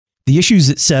The Issues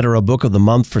Etc. Book of the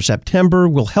Month for September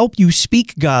will help you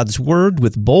speak God's Word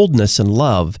with boldness and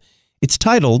love. It's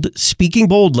titled, Speaking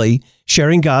Boldly,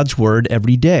 Sharing God's Word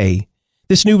Every Day.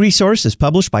 This new resource is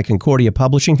published by Concordia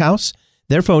Publishing House.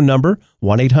 Their phone number,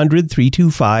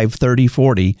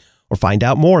 1-800-325-3040, or find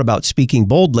out more about Speaking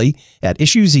Boldly at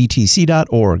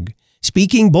issuesetc.org.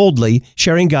 Speaking Boldly,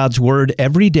 Sharing God's Word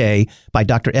Every Day by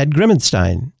Dr. Ed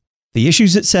Grimmenstein. The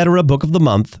Issues Etc. Book of the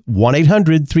Month,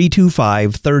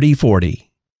 1-800-325-3040.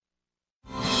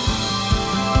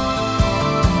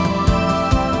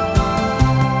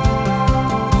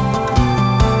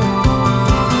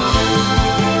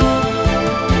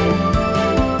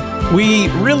 We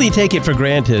really take it for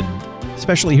granted,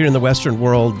 especially here in the Western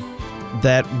world,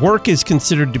 that work is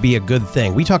considered to be a good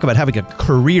thing. We talk about having a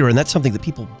career, and that's something that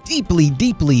people deeply,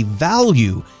 deeply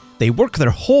value. They work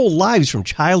their whole lives from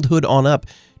childhood on up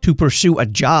to pursue a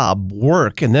job,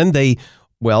 work, and then they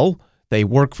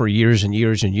work for years and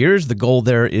years and years. The goal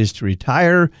there is to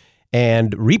retire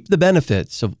and reap the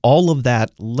benefits of all of that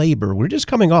labor. We're just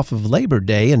coming off of Labor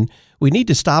Day, and we need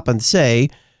to stop and say,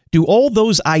 do all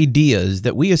those ideas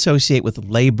that we associate with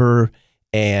labor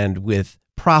and with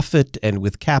profit and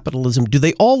with capitalism, do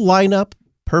they all line up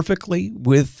perfectly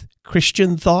with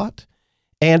Christian thought?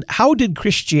 And how did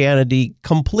Christianity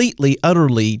completely,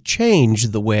 utterly change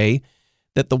the way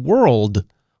that the world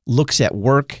looks at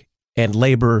work and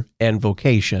labor and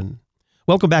vocation?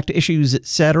 Welcome back to Issues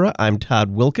Etc. I'm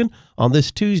Todd Wilkin. On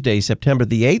this Tuesday, September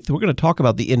the 8th, we're going to talk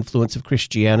about the influence of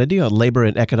Christianity on labor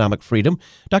and economic freedom.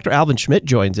 Dr. Alvin Schmidt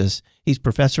joins us. He's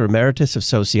Professor Emeritus of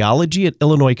Sociology at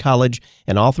Illinois College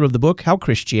and author of the book, How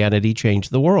Christianity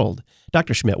Changed the World.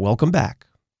 Dr. Schmidt, welcome back.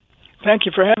 Thank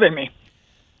you for having me.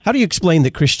 How do you explain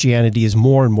that Christianity is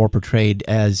more and more portrayed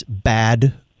as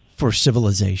bad for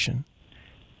civilization?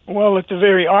 Well, the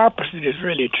very opposite is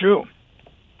really true.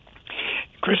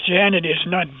 Christianity is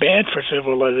not bad for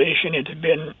civilization. It's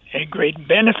been a great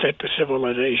benefit to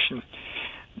civilization.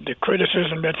 The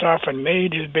criticism that's often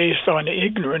made is based on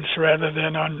ignorance rather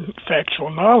than on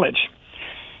factual knowledge.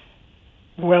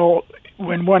 Well,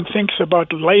 when one thinks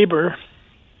about labor,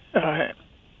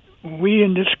 we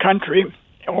in this country,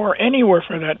 or anywhere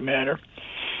for that matter,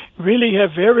 really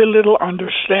have very little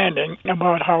understanding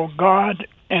about how God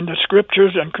and the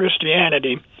Scriptures and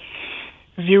Christianity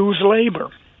views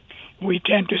labor. We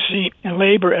tend to see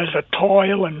labor as a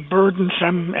toil and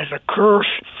burdensome, as a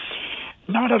curse.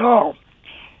 Not at all.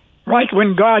 Right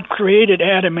when God created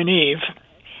Adam and Eve,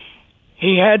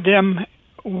 He had them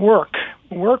work.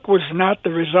 Work was not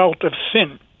the result of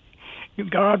sin.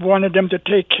 God wanted them to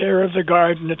take care of the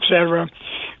garden, etc.,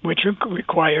 which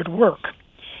required work.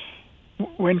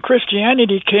 When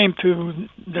Christianity came to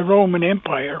the Roman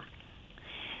Empire,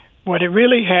 what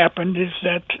really happened is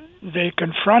that they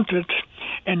confronted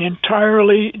an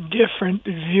entirely different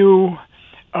view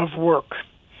of work.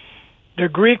 The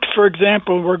Greeks, for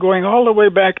example, were going all the way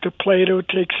back to Plato,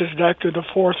 takes us back to the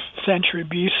 4th century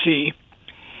BC,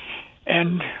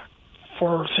 and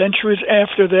for centuries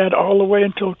after that, all the way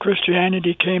until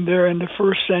Christianity came there in the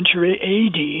 1st century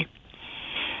AD,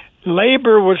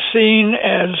 labor was seen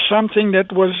as something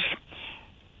that was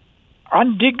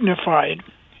undignified.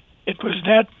 It was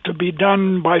that to be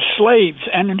done by slaves,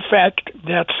 and in fact,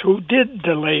 that's who did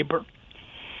the labor.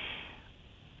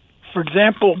 For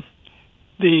example,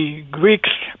 the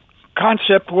Greeks'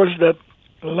 concept was that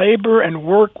labor and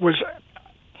work was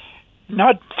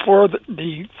not for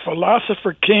the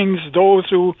philosopher kings, those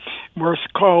who were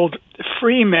called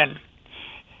free men.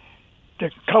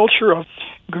 The culture of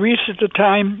Greece at the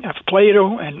time, of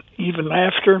Plato, and even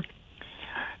after,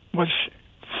 was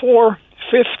 4/5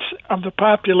 of the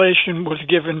population was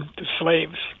given to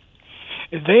slaves.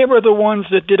 They were the ones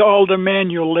that did all the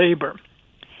manual labor.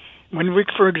 When we,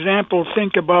 for example,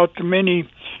 think about the many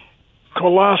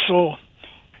colossal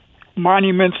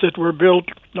monuments that were built,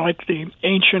 like the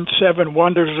ancient 7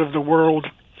 wonders of the world,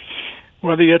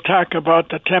 whether you talk about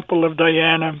the Temple of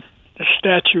Diana, the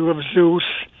statue of Zeus,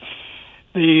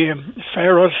 the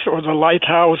Pharos or the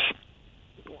lighthouse,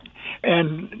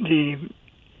 and the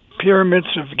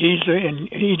pyramids of Giza in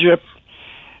Egypt,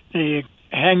 the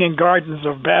Hanging Gardens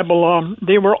of Babylon,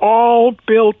 they were all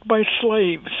built by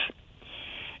slaves.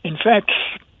 In fact,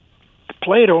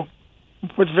 Plato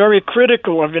was very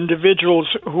critical of individuals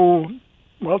who,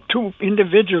 two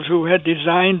individuals who had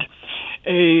designed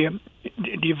a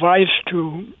device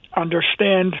to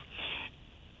understand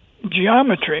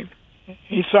geometry.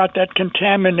 He thought that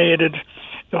contaminated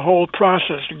the whole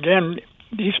process. Again,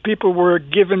 these people were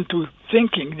given to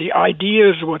thinking. The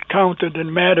ideas what counted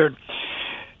and mattered.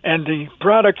 And the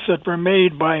products that were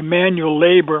made by manual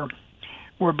labor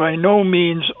were by no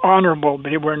means honorable.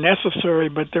 They were necessary,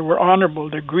 but they were honorable.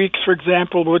 The Greeks, for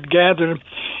example, would gather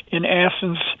in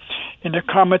Athens in a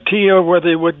comitia where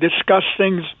they would discuss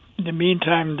things. In the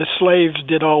meantime, the slaves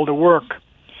did all the work.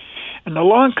 And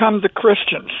along come the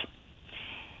Christians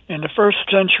in the 1st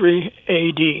century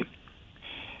A.D.,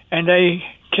 and they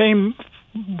came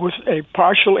with a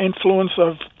partial influence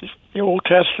of the Old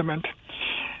Testament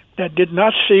that did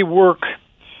not see work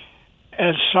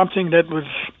as something that was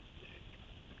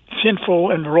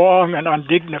sinful and wrong and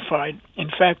undignified. In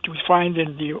fact, we find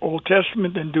in the Old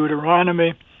Testament, in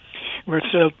Deuteronomy, where it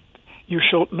says, "You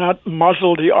shall not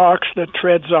muzzle the ox that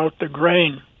treads out the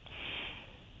grain."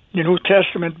 The New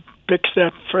Testament picks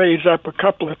that phrase up a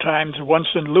couple of times, once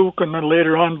in Luke and then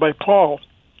later on by Paul.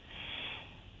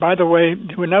 By the way,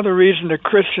 another reason the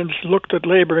Christians looked at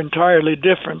labor entirely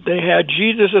different. They had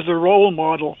Jesus as a role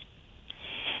model.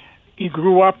 He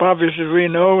grew up, obviously, we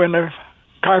know, in a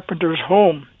carpenter's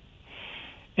home.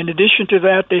 In addition to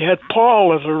that, they had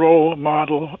Paul as a role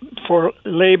model for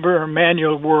labor or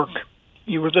manual work.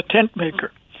 He was a tent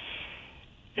maker.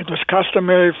 It was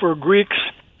customary for Greeks,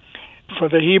 for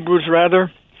the Hebrews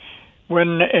rather,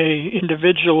 when a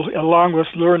individual, along with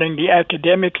learning the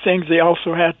academic things, they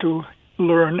also had to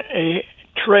learn a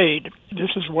trade. This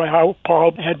is how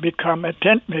Paul had become a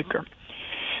tent maker.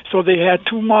 So they had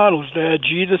two models. They had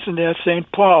Jesus and they had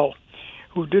St. Paul,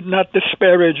 who did not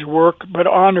disparage work but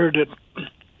honored it.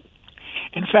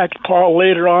 In fact, Paul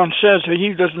later on says that he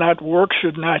who does not work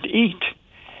should not eat.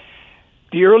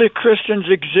 The early Christians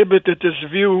exhibited this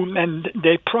view, and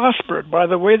they prospered. By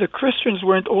the way, the Christians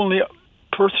weren't only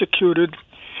persecuted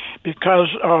because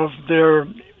of their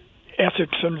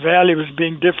ethics and values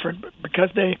being different, but because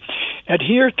they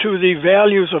adhere to the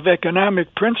values of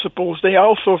economic principles, they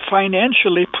also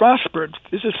financially prospered.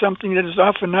 This is something that is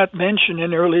often not mentioned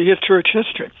in early church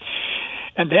history.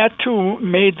 And that, too,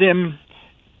 made them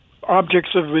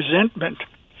objects of resentment.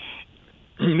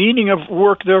 The meaning of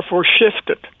work, therefore,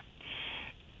 shifted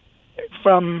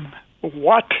from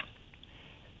what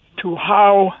to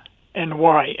how and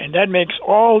why. And that makes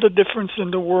all the difference in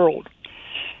the world.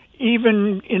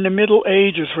 Even in the Middle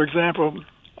Ages, for example,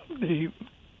 the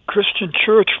Christian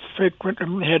church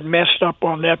frequently had messed up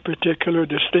on that particular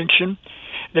distinction.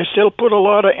 They still put a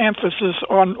lot of emphasis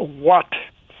on what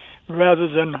rather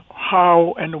than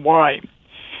how and why.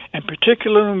 And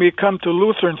particularly when we come to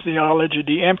Lutheran theology,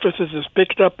 the emphasis is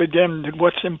picked up again that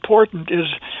what's important is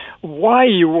why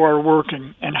you are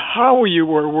working and how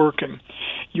you are working.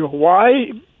 Your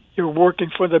why, you're working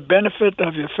for the benefit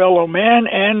of your fellow man,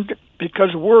 and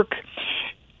because work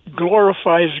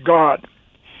glorifies God.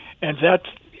 And that,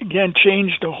 again,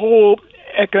 changed the whole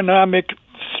economic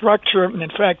structure, and in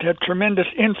fact had tremendous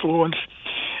influence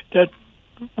that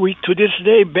we to this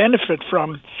day benefit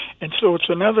from. And so it's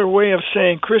another way of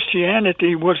saying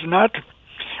Christianity was not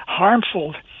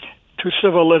harmful to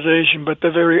civilization, but the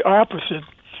very opposite.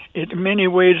 It in many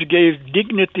ways gave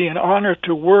dignity and honor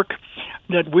to work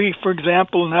that we, for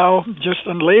example, now just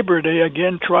on Labor Day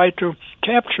again try to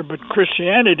capture. But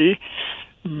Christianity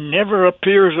never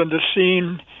appears on the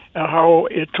scene how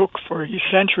it took for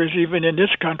centuries, even in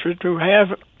this country, to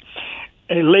have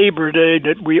a Labor Day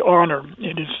that we honor.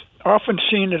 It is often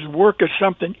seen as work as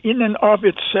something in and of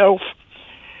itself,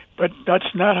 but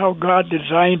that's not how God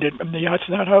designed it, and that's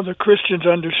not how the Christians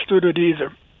understood it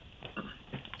either.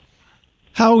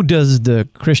 How does the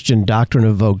Christian doctrine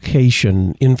of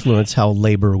vocation influence how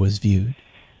labor was viewed?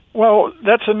 Well,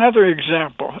 that's another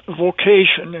example.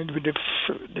 Vocation,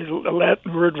 the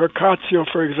Latin word vocatio,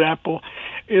 for example,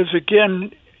 is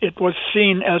again, it was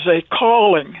seen as a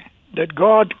calling, that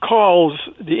God calls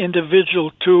the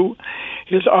individual to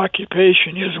his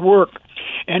occupation, his work.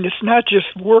 And it's not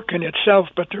just work in itself,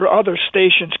 but there are other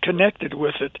stations connected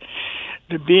with it.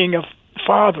 The being a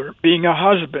father, being a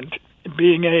husband,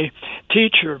 being a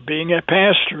teacher, being a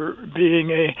pastor, being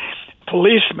a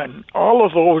policeman. All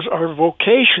of those are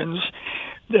vocations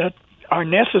that are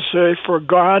necessary for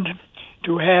God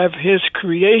to have his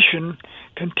creation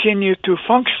continue to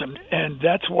function. And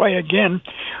that's why, again,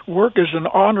 work is an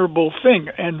honorable thing,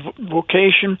 and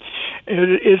vocation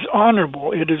is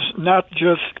honorable. It is not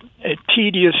just a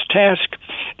tedious task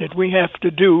that we have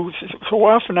to do. So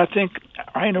often I think,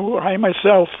 I know I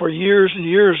myself for years and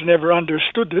years never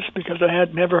understood this because I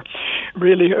had never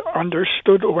really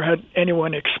understood or had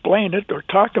anyone explain it or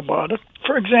talk about it.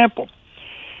 For example,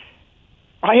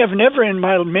 I have never in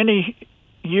my many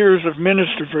years of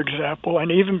ministry, for example,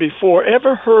 and even before,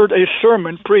 ever heard a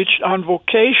sermon preached on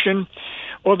vocation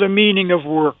or the meaning of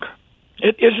work.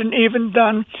 It isn't even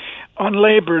done on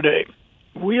Labor Day.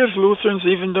 We as Lutherans,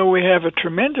 even though we have a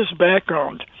tremendous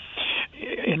background,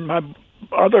 in my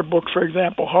other book, for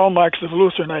example, Hallmarks of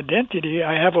Lutheran Identity,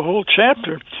 I have a whole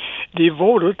chapter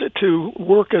devoted to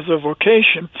work as a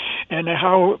vocation and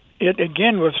how it,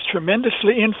 again, was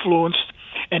tremendously influenced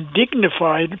and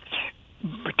dignified,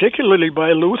 particularly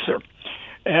by Luther.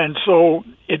 And so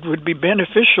it would be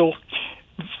beneficial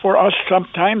for us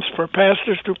sometimes, for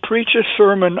pastors, to preach a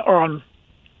sermon on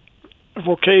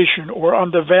vocation or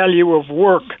on the value of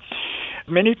work.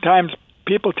 Many times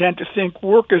people tend to think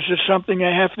work is just something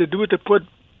I have to do to put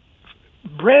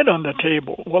bread on the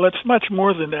table. Well, it's much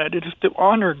more than that. It is to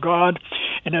honor God,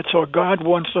 and that's how God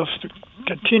wants us to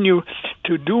continue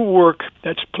to do work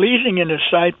that's pleasing in His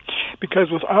sight, because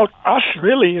without us,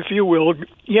 really, if you will,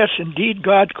 yes, indeed,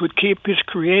 God could keep His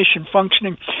creation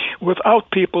functioning without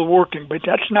people working, but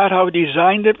that's not how He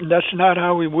designed it, and that's not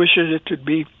how He wishes it to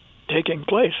be taking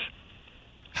place.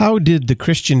 How did the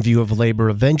Christian view of labor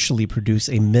eventually produce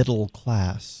a middle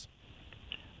class?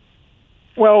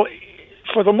 Well,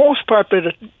 for the most part,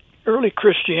 the early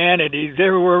Christianity,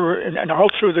 there were, and all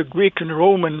through the Greek and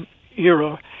Roman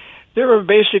era, there were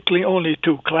basically only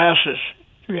two classes.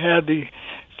 You had the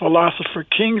philosopher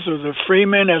kings, or the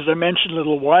freemen, as I mentioned a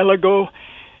little while ago,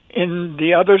 and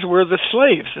the others were the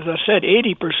slaves. As I said,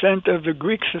 80% of the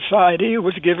Greek society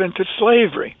was given to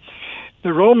slavery.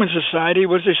 The Roman society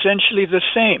was essentially the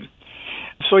same.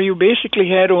 So you basically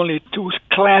had only two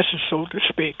classes, so to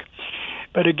speak.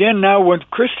 But again, now when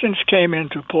Christians came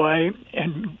into play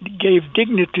and gave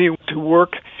dignity to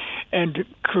work and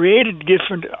created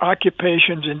different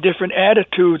occupations and different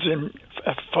attitudes and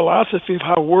a philosophy of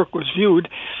how work was viewed,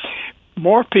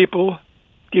 more people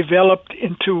developed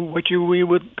into what we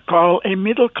would call a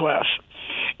middle class.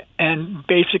 And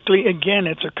basically, again,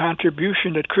 it's a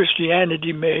contribution that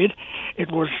Christianity made. It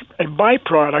was a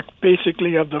byproduct,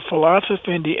 basically, of the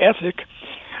philosophy and the ethic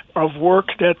of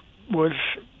work that was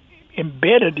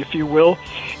embedded, if you will,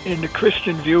 in the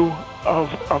Christian view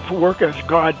of work as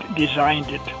God designed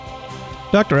it.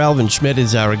 Dr. Alvin Schmidt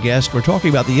is our guest. We're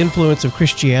talking about the influence of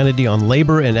Christianity on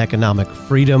labor and economic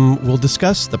freedom. We'll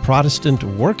discuss the Protestant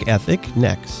work ethic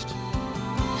next.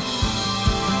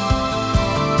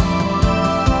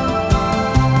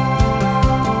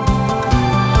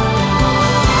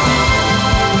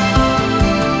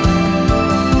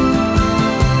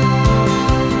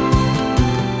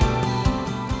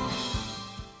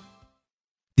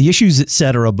 The Issues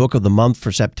Etc. Book of the Month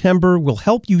for September will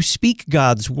help you speak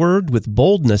God's Word with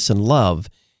boldness and love.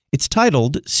 It's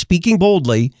titled, Speaking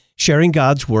Boldly, Sharing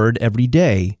God's Word Every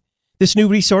Day. This new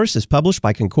resource is published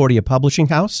by Concordia Publishing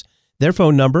House. Their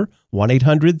phone number,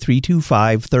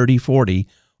 1-800-325-3040,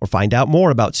 or find out more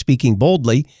about Speaking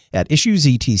Boldly at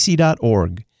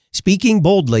issuesetc.org. Speaking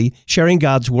Boldly, Sharing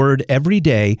God's Word Every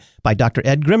Day by Dr.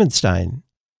 Ed Grimmenstein.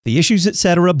 The Issues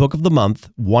Etc. Book of the Month,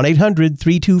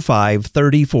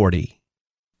 1-800-325-3040.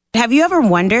 Have you ever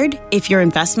wondered if your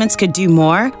investments could do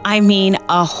more? I mean,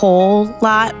 a whole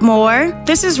lot more?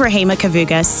 This is Rahema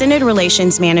Kavuga, Synod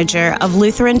Relations Manager of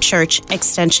Lutheran Church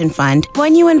Extension Fund.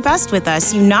 When you invest with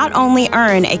us, you not only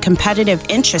earn a competitive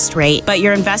interest rate, but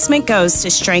your investment goes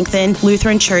to strengthen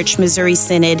Lutheran Church Missouri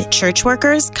Synod church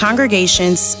workers,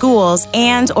 congregations, schools,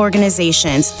 and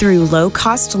organizations through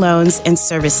low-cost loans and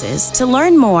services. To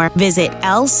learn more, visit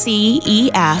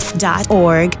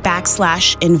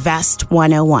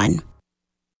lcef.org/invest101.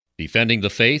 Defending the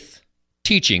faith,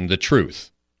 teaching the truth.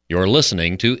 You're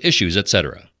listening to Issues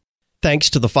Etc.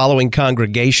 Thanks to the following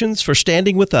congregations for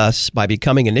standing with us by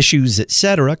becoming an Issues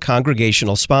Etc.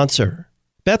 congregational sponsor: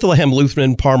 Bethlehem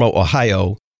Lutheran, Parma,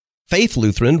 Ohio; Faith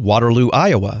Lutheran, Waterloo,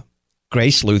 Iowa;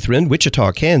 Grace Lutheran,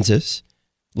 Wichita, Kansas;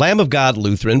 Lamb of God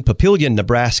Lutheran, Papillion,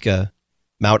 Nebraska;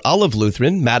 Mount Olive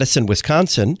Lutheran, Madison,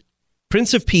 Wisconsin;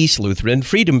 Prince of Peace Lutheran,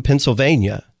 Freedom,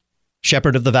 Pennsylvania;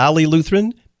 Shepherd of the Valley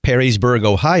Lutheran, Perrysburg,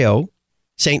 Ohio;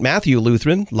 St. Matthew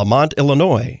Lutheran, Lamont,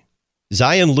 Illinois;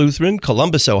 Zion Lutheran,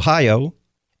 Columbus, Ohio;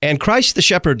 and Christ the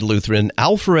Shepherd Lutheran,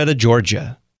 Alpharetta,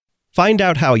 Georgia. Find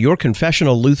out how your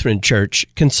confessional Lutheran church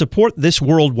can support this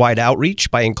worldwide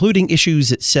outreach by including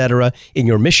Issues Etc. in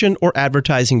your mission or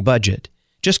advertising budget.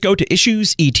 Just go to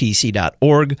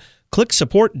issuesetc.org, click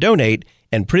Support Donate,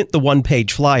 and print the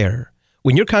one-page flyer.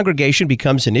 When your congregation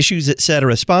becomes an Issues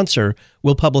Etc. sponsor,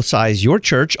 we'll publicize your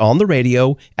church on the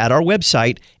radio, at our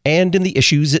website, and in the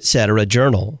Issues Etc.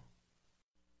 journal.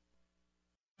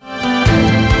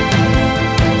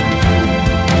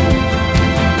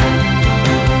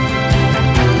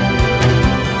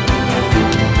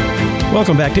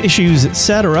 Welcome back to Issues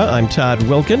Etc. I'm Todd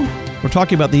Wilkin. We're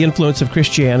talking about the influence of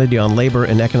Christianity on labor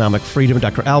and economic freedom.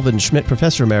 Dr. Alvin Schmidt,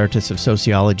 Professor Emeritus of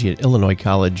Sociology at Illinois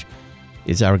College,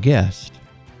 is our guest.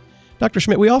 Dr.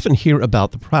 Schmidt, we often hear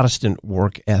about the Protestant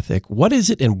work ethic. What is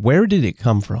it and where did it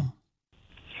come from?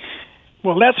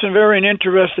 Well, that's a very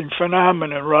interesting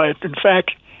phenomenon, right? In fact,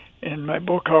 in my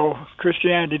book, How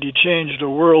Christianity Changed the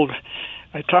World,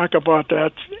 I talk about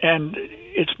that, and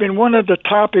it's been one of the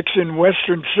topics in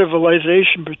Western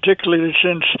civilization, particularly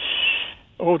since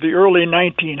the early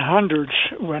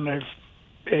 1900s, when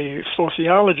a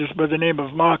sociologist by the name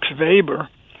of Max Weber,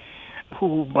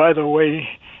 who, by the way,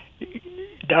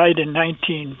 died in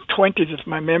 1920, if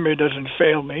my memory doesn't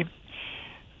fail me,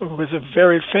 who was a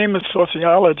very famous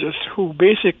sociologist who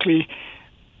basically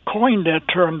coined that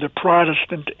term, the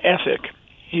Protestant ethic.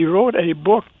 He wrote a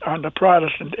book on the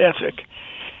Protestant ethic.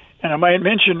 And I might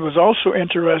mention it was also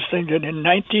interesting that in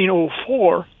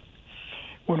 1904,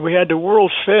 when we had the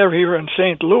World's Fair here in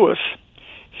St. Louis,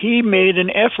 he made an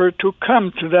effort to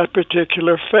come to that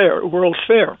particular fair, World's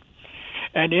Fair.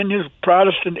 And in his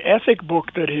Protestant ethic book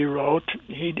that he wrote,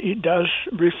 he does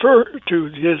refer to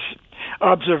his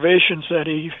observations that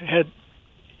he had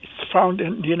found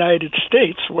in the United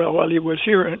States while he was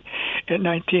here in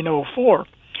 1904.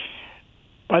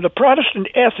 By the Protestant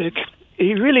ethic,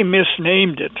 he really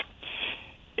misnamed it.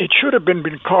 It should have been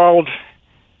called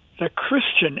the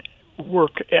Christian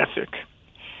work ethic.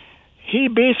 He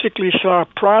basically saw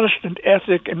Protestant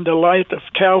ethic in the light of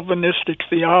Calvinistic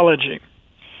theology,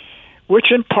 which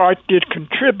in part did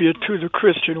contribute to the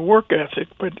Christian work ethic,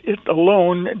 but it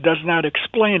alone does not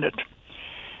explain it.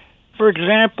 For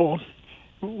example,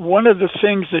 one of the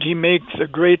things that he makes a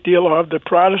great deal of, the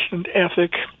Protestant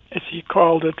ethic, as he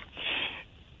called it,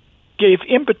 gave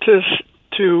impetus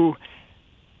to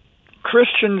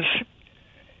Christians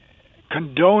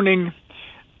condoning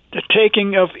the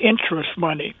taking of interest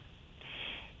money.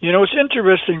 You know, it's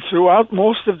interesting, throughout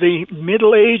most of the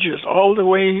Middle Ages, all the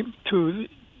way to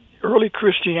early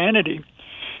Christianity,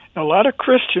 a lot of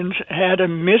Christians had a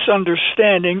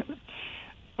misunderstanding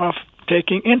of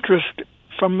taking interest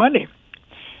from money.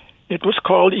 It was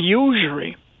called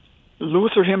usury.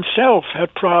 Luther himself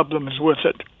had problems with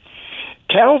it.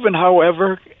 Calvin,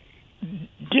 however,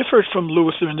 differed from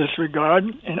Luther in this regard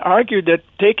and argued that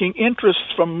taking interest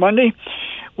from money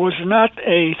was not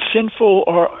a sinful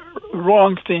or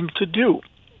wrong thing to do.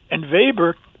 And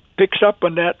Weber picks up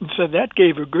on that and said that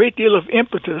gave a great deal of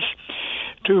impetus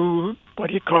to what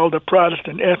he called the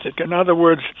Protestant ethic. In other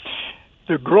words,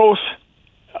 the growth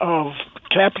of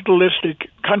capitalistic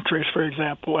countries, for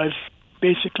example, as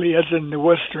in the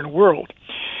Western world.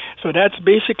 So that's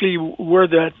basically where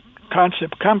that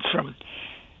concept comes from.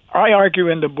 I argue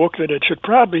in the book that it should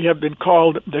probably have been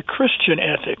called the Christian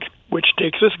ethic, which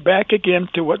takes us back again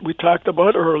to what we talked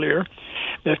about earlier,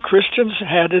 that Christians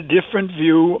had a different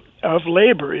view of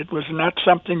labor. It was not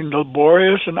something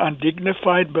laborious and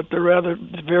undignified, but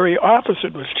the very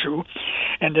opposite was true,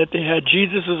 and that they had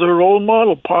Jesus as a role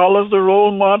model, Paul as the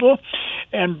role model,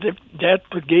 and that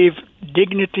gave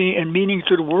dignity and meaning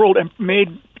to the world and made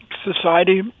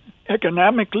society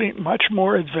economically much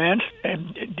more advanced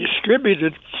and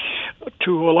distributed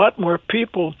to a lot more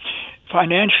people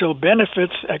financial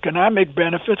benefits, economic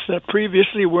benefits that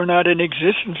previously were not in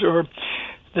existence or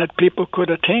that people could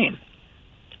attain.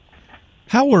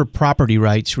 How were property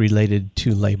rights related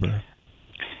to labor?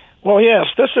 Well, yes,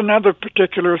 that's another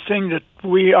particular thing that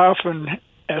we often,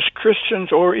 as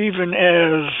Christians or even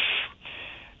as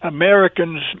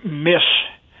Americans, miss.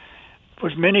 It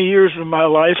was many years of my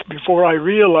life before I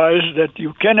realized that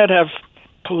you cannot have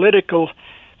political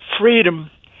freedom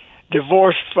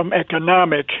divorced from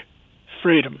economic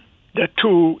freedom, the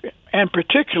two, and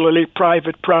particularly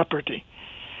private property.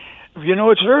 You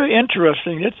know, it's very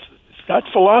interesting. That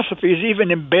philosophy is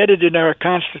even embedded in our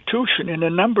Constitution in a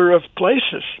number of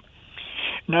places.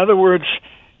 In other words,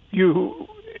 you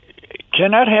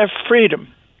cannot have freedom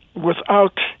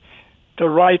without the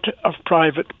right of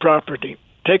private property.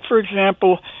 Take, for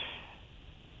example,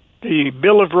 the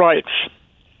Bill of Rights,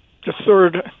 the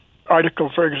third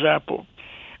article, for example,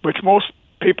 which most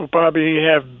people probably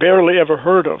have barely ever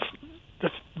heard of. The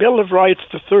Bill of Rights,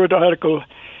 the third article,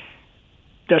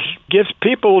 that gives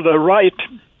people the right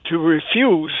to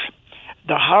refuse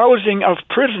the housing of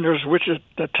prisoners, which at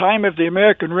the time of the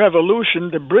American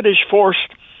Revolution, the British forced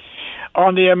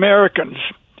on the Americans.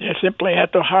 They simply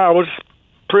had to house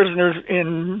prisoners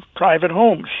in private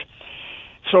homes.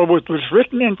 So it was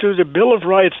written into the Bill of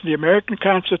Rights, the American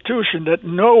Constitution, that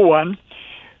no one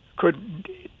could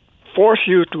force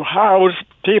you to house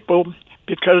people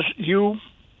because you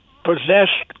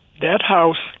possessed that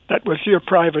house that was your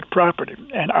private property,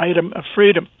 an item of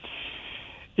freedom.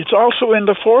 It's also in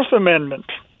the Fourth Amendment,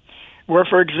 where,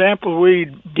 for example,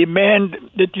 we demand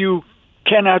that you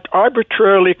cannot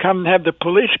arbitrarily have the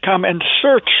police come and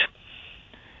search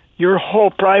your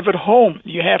whole private home.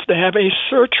 You have to have a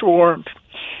search warrant.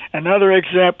 Another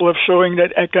example of showing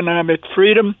that economic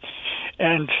freedom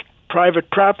and private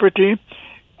property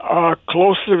are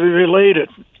closely related.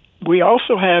 We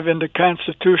also have in the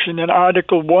Constitution in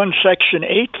Article 1, Section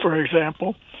 8, for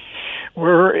example,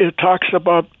 where it talks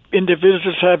about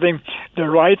individuals having the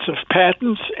rights of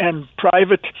patents and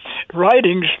private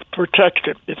writings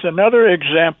protected. It's another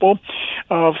example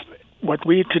of what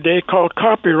we today call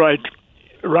copyright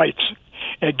rights.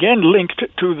 Again, linked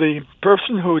to the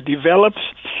person who develops,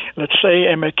 let's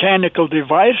say, a mechanical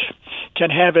device, can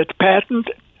have it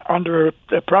patented under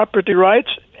the property rights,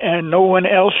 and no one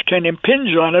else can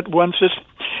impinge on it once it's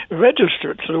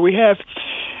registered. So we have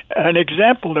an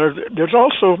example there. There's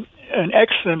also an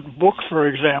excellent book, for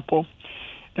example,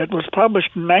 that was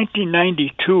published in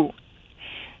 1992.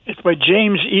 It's by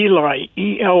James Ely,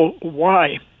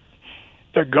 E-L-Y,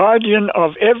 The Guardian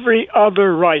of Every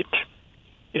Other Right.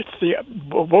 It's the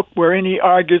book wherein he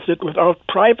argues that without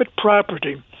private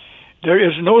property, there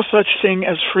is no such thing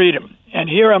as freedom. And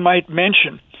here I might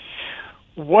mention,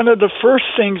 one of the first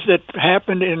things that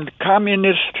happened in the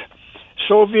communist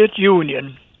Soviet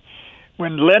Union,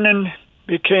 when Lenin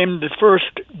became the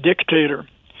first dictator,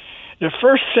 the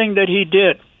first thing that he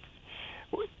did,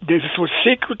 this was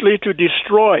secretly to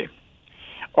destroy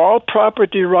all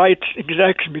property rights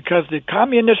exaction, because the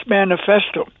Communist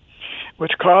Manifesto,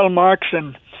 which Karl Marx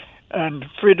and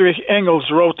Friedrich Engels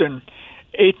wrote in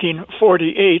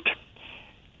 1848,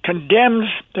 condemns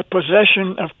the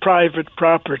possession of private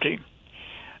property.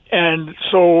 And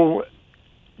so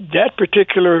that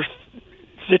particular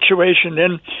situation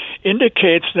then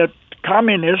indicates that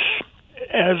communists,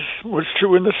 as was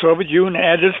true in the Soviet Union,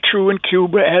 as is true in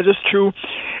Cuba, as is true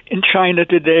in China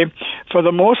today, for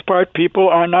the most part, people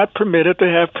are not permitted to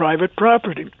have private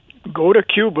property. Go to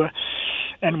Cuba,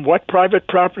 and what private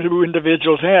property do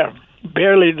individuals have?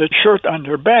 Barely the shirt on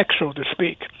their back, so to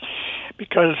speak.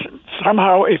 Because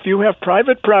somehow, if you have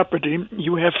private property,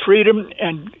 you have freedom,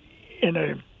 and in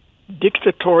a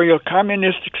dictatorial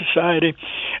communistic society,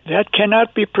 that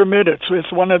cannot be permitted. So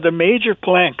it's one of the major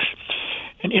planks.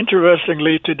 And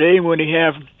interestingly, today when we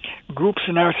have groups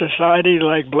in our society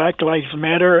like Black Lives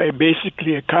Matter,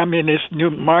 basically a communist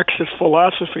new Marxist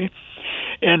philosophy,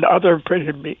 and other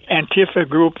Antifa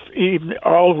groups, even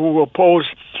all who oppose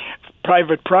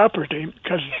private property,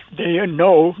 because they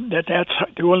know that that's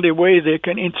the only way they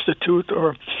can institute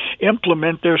or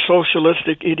implement their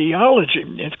socialistic ideology.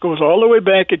 It goes all the way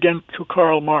back again to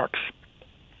Karl Marx.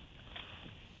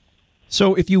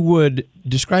 So if you would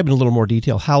describe in a little more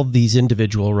detail how these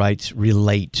individual rights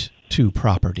relate to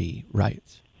property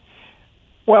rights.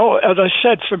 Well, as I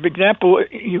said, for example,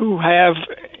 you have,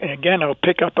 and again, I'll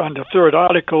pick up on the third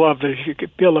article of the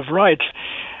Bill of Rights,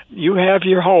 you have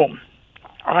your home.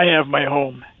 I have my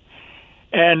home.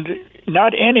 And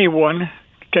not anyone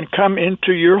can come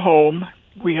into your home.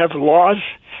 We have laws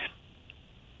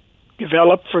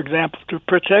developed, for example, to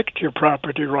protect your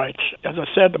property rights. As I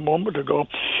said a moment ago,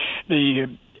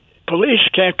 the police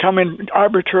can't come and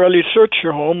arbitrarily search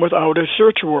your home without a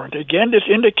search warrant. Again, this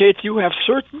indicates you have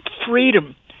certain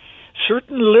freedom,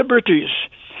 certain liberties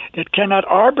that cannot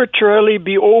arbitrarily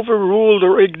be overruled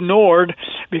or ignored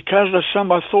because of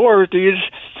some authorities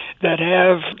that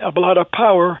have a lot of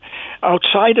power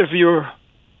outside of your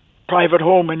private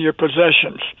home and your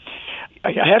possessions.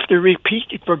 I have to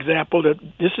repeat, for example, that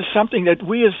this is something that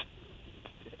we as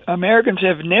Americans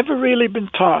have never really been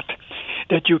taught,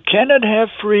 that you cannot have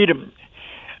freedom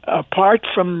apart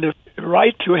from the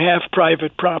right to have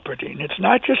private property. And it's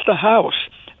not just a house.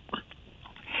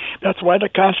 That's why the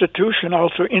Constitution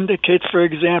also indicates, for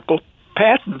example,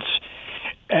 patents.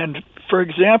 And, for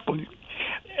example,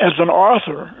 as an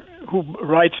author who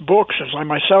writes books, as I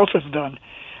myself have done,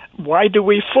 why do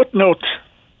we footnote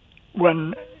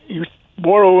when you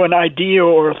borrow an idea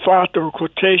or a thought or a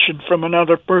quotation from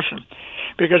another person?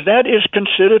 Because that is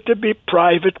considered to be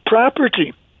private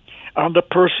property on the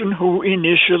person who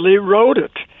initially wrote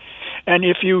it. And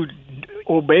if you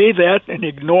obey that and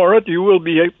ignore it, you will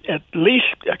be at least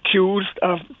accused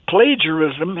of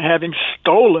plagiarism, having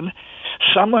stolen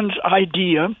someone's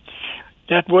idea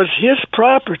that was his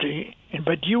property,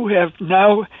 but you have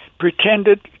now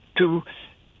pretended to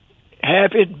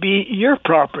have it be your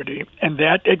property. And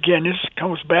that, again,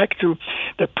 comes back to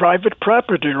the private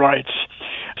property rights.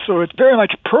 So it very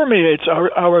much permeates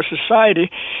our society,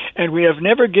 and we have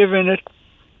never given it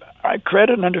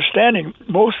credit and understanding.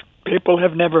 Most people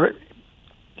have never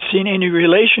seen any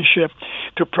relationship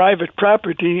to private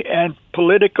property and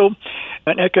political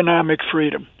and economic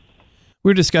freedom.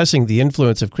 We're discussing the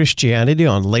influence of Christianity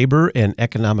on labor and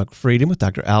economic freedom with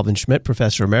Dr. Alvin Schmidt,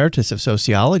 Professor Emeritus of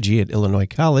Sociology at Illinois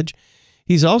College.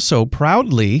 He's also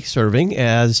proudly serving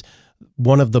as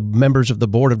one of the members of the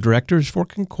board of directors for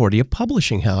Concordia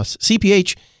Publishing House.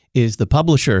 CPH is the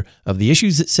publisher of the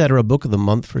Issues, Etc. book of the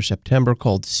month for September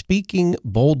called Speaking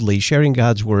Boldly, Sharing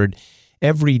God's Word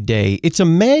Every Day. It's a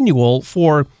manual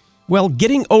for, well,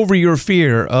 getting over your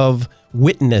fear of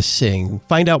witnessing.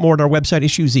 Find out more at our website,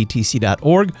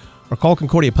 issuesetc.org, or call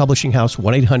Concordia Publishing House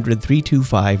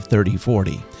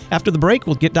 1-800-325-3040. After the break,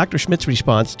 we'll get Dr. Schmidt's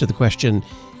response to the question,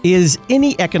 is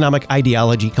any economic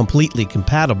ideology completely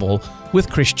compatible with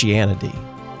Christianity?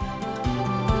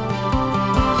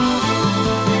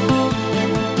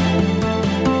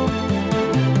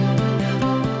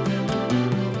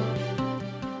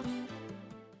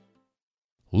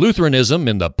 Lutheranism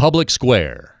in the Public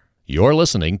Square. You're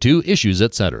listening to Issues,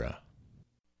 Etc.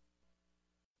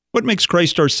 What makes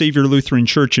Christ Our Savior Lutheran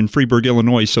Church in Freeburg,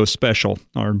 Illinois so special?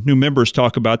 Our new members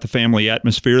talk about the family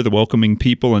atmosphere, the welcoming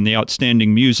people, and the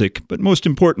outstanding music. But most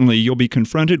importantly, you'll be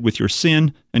confronted with your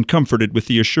sin and comforted with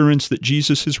the assurance that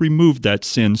Jesus has removed that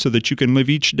sin so that you can live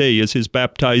each day as His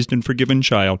baptized and forgiven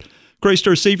child. Christ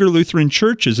Our Savior Lutheran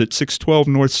Church is at 612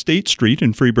 North State Street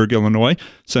in Freeburg, Illinois.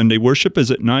 Sunday worship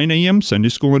is at 9 a.m., Sunday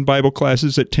school and Bible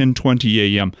classes at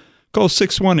 10:20 a.m. Call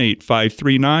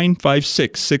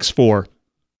 618-539-5664.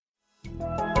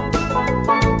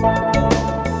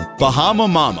 Bahama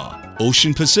Mama,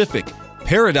 Ocean Pacific,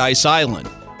 Paradise Island.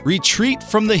 Retreat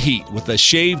from the heat with a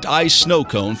shaved ice snow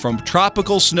cone from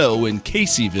Tropical Snow in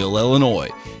Caseyville, Illinois.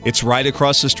 It's right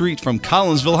across the street from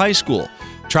Collinsville High School.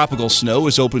 Tropical Snow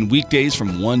is open weekdays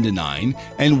from 1 to 9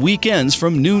 and weekends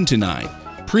from noon to 9.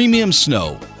 Premium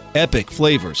snow, epic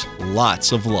flavors,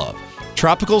 lots of love.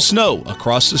 Tropical Snow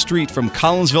across the street from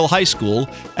Collinsville High School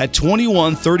at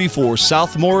 2134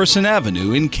 South Morrison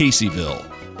Avenue in Caseyville.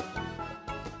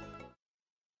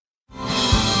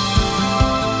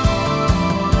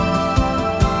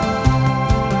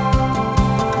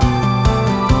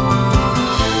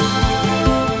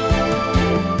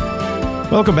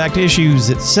 Welcome back to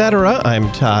Issues, Etc.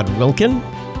 I'm Todd Wilkin.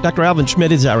 Dr. Alvin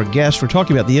Schmidt is our guest. We're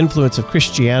talking about the influence of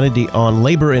Christianity on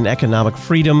labor and economic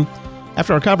freedom.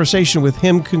 After our conversation with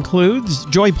him concludes,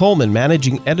 Joy Pullman,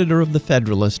 managing editor of The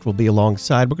Federalist, will be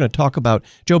alongside. We're going to talk about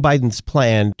Joe Biden's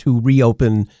plan to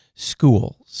reopen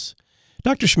schools.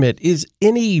 Dr. Schmidt, is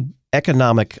any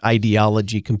economic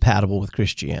ideology compatible with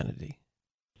Christianity?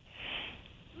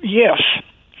 Yes.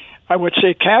 I would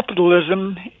say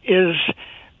capitalism is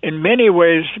in many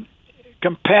ways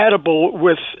compatible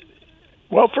with,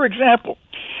 well, for example,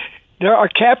 there are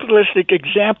capitalistic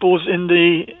examples in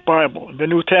the Bible, the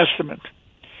New Testament.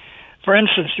 For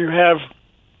instance, you have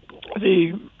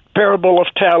the parable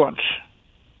of talents.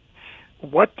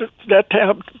 What does that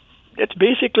tell? It's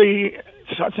basically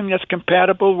something that's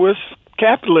compatible with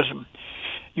capitalism.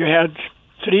 You had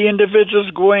 3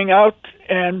 individuals going out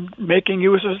and making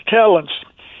use of talents.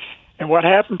 And what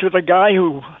happened to the guy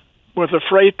who was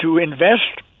afraid to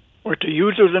invest or to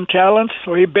use those talents?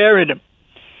 So he buried him.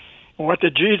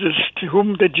 To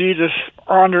whom did Jesus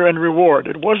honor and reward?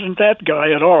 It wasn't that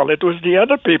guy at all. It was the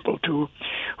other people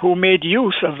who made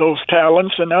use of those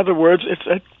talents. In other words, it's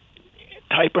a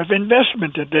type of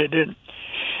investment that they did.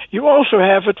 You also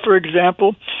have it, for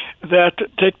example, that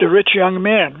take the rich young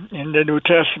man in the New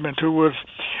Testament who was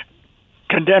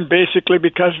condemned basically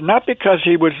not because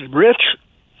he was rich,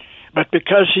 but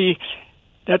because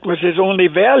that was his only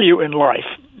value in life.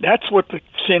 That's what the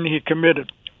sin he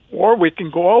committed. Or we can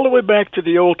go all the way back to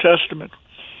the Old Testament.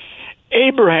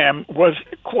 Abraham was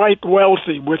quite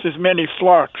wealthy with his many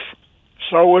flocks.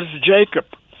 So was Jacob.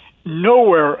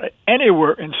 Nowhere,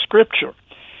 anywhere in Scripture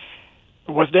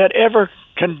was that ever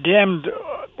condemned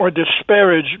or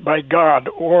disparaged by God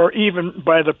or even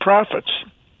by the prophets.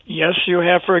 Yes, you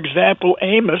have, for example,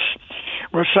 Amos,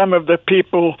 where some of the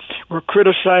people were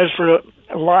criticized for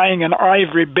lying in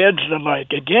ivory beds and the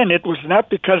like. Again, it was not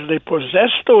because they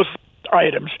possessed those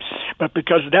items, but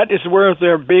because that is where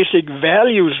their basic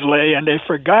values lay, and they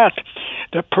forgot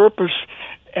the purpose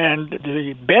and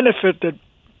the benefit that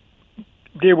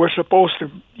they were supposed to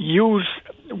use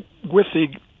with the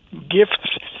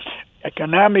gifts,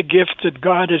 economic gifts that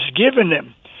God has given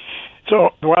them.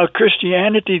 So while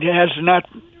Christianity has not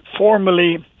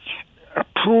formally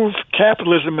approved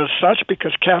capitalism as such,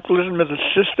 because capitalism as a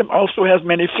system also has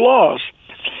many flaws,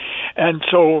 and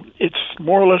so it's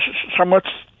more or less somewhat,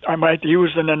 I might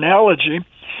use an analogy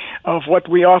of what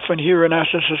we often hear in our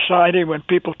society when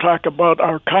people talk about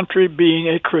our country being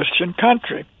a Christian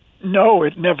country. No,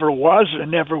 it never was and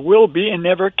never will be and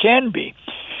never can be.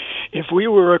 If we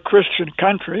were a Christian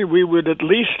country, we would at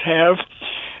least have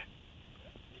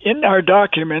in our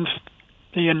documents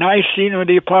the Nicene or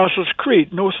the Apostles'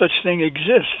 Creed. No such thing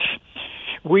exists.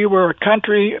 We were a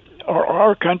country, or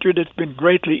our country, that's been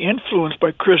greatly influenced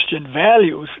by Christian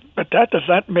values, but that does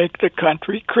not make the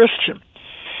country Christian.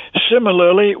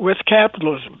 Similarly, with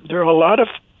capitalism, there are a lot of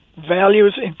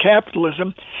values in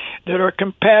capitalism that are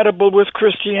compatible with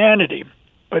Christianity,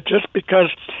 but just because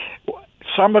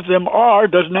some of them are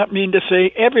does not mean to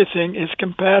say everything is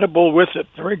compatible with it.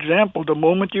 For example, the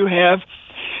moment you have,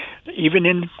 even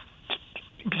in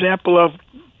example of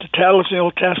the tablets in the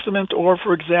Old Testament, or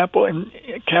for example in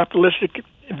capitalistic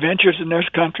ventures in this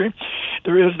country,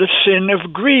 there is the sin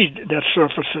of greed that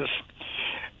surfaces.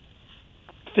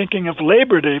 Thinking of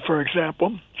Labor Day, for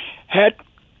example, had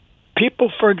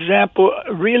people, for example,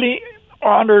 really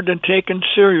honored and taken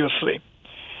seriously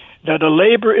that a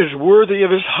labor is worthy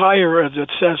of his hire, as it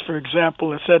says, for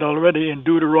example, it said already in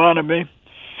Deuteronomy,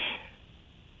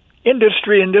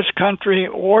 industry in this country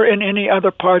or in any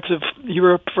other parts of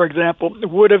Europe, for example,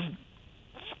 would have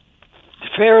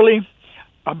fairly,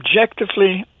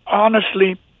 objectively,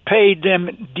 honestly paid them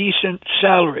decent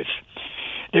salaries.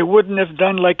 They wouldn't have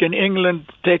done like in England,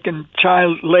 taken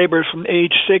child labor from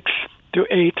age 6 to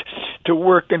 8 to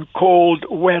work in cold,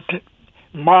 wet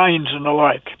mines and the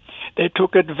like. They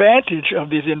took advantage of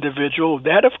these individuals.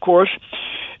 That, of course,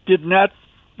 did not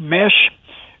mesh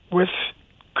with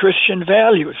Christian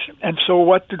values. And so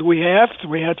what did we have?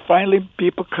 We had finally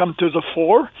people come to the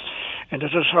fore, and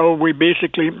this is how we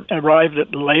basically arrived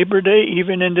at Labor Day,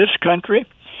 even in this country.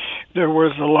 There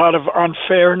was a lot of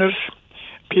unfairness.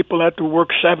 People had to work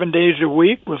 7 days a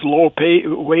week with low pay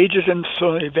wages, and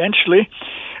so eventually,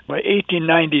 by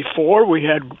 1894, we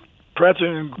had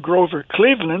President Grover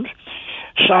Cleveland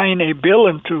sign a bill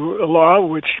into law,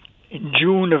 which in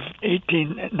June of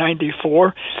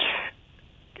 1894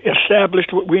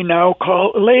 established what we now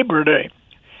call Labor Day.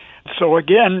 So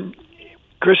again,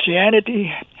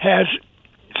 Christianity has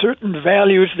certain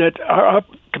values that are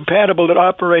compatible, that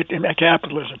operate in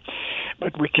capitalism.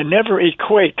 But we can never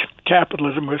equate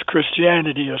capitalism with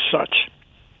Christianity as such.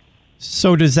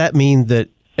 So does that mean that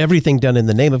everything done in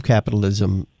the name of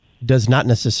capitalism does not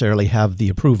necessarily have the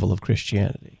approval of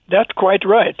Christianity? That's quite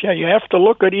right. Yeah, you have to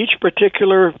look at each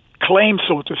particular claim,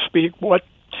 so to speak, what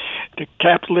the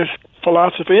capitalist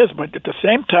philosophy is. But at the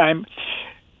same time,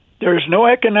 there is no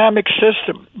economic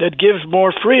system that gives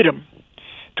more freedom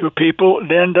to people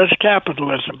than does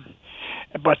capitalism.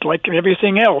 But like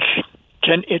everything else,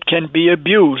 it can be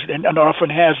abused, and often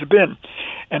has been.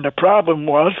 And the problem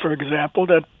was, for example,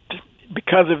 that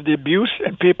because of the abuse,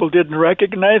 and people didn't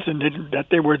recognize that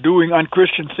they were doing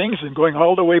unchristian things, and going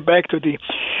all the way back to the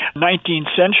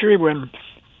 19th century when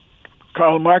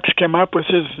Karl Marx came up with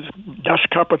his Das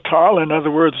Kapital, in other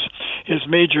words, his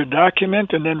major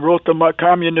document, and then wrote the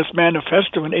Communist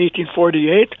Manifesto in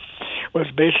 1848, was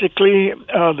basically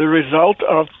the result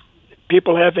of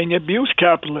people having abused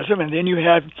capitalism. And then you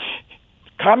had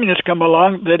communists come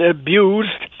along that abused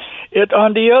it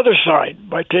on the other side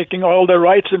by taking all the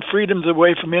rights and freedoms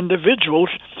away from individuals,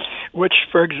 which,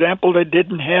 for example, they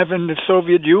didn't have in the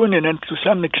Soviet Union and to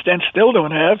some extent still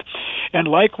don't have. And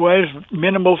likewise,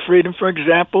 minimal freedom, for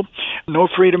example, no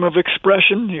freedom of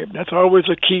expression. That's always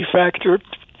a key factor.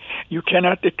 You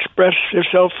cannot express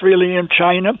yourself freely in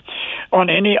China on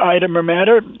any item or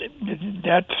matter.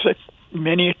 That's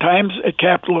many times a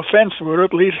capital offense, or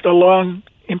at least a long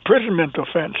imprisonment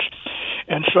offense.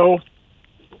 And so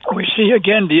we see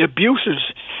again the abuses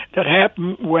that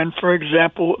happen when, for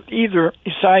example, either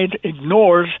side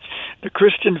ignores the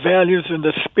Christian values and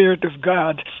the Spirit of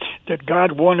God that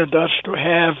God wanted us to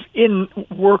have in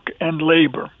work and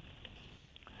labor.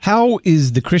 How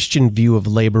is the Christian view of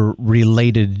labor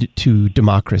related to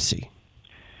democracy?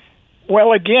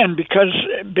 Well, again, because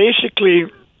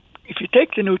basically, if you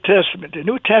take the New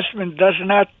Testament does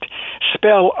not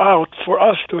spell out for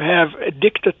us to have a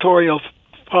dictatorial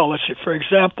policy. For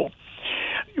example,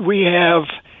 we have,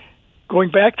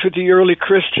 going back to the early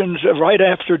Christians, right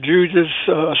after Jesus'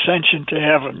 ascension to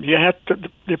heaven,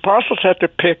 the apostles had to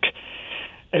pick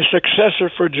a successor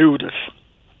for Judas,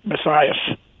 Matthias.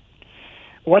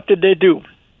 What did they do?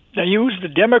 They used the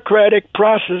democratic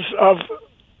process of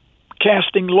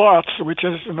casting lots, which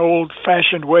is an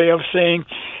old-fashioned way of saying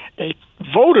they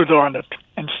voted on it.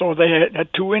 And so they had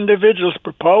two individuals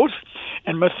propose,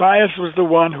 and Matthias was the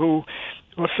one who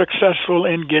was successful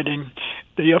in getting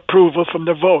the approval from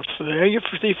the votes. So there you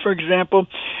see, for example,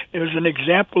 there's an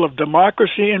example of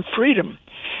democracy and freedom.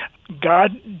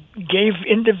 God gave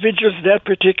individuals that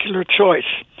particular choice.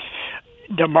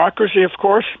 Democracy, of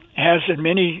course, has in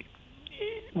many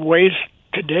ways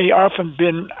today often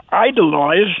been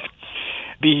idolized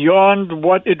beyond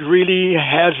what it really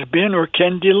has been or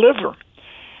can deliver.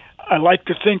 I like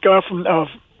to think often of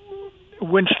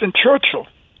Winston Churchill,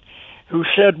 who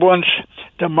said once,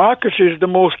 "Democracy is the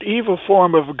most evil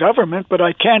form of government, but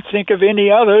I can't think of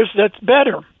any others that's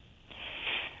better."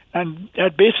 And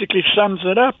that basically sums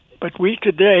it up. But we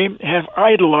today have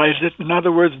idolized it. In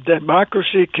other words,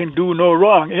 democracy can do no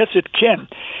wrong. Yes, it can.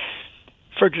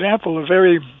 For example, a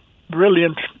very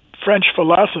brilliant French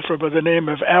philosopher by the name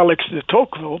of Alex de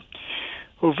Tocqueville,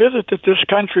 who visited this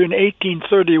country in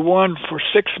 1831 for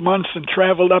 6 months and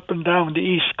traveled up and down the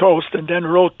East Coast, and then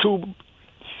wrote 2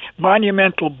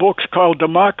 monumental books called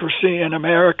Democracy in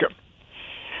America.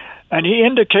 And he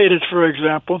indicated, for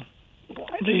example,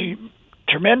 the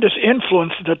tremendous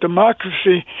influence that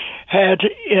democracy had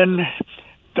in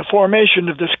the formation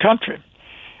of this country.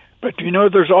 But,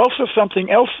 there's also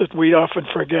something else that we often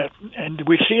forget, and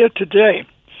we see it today.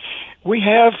 We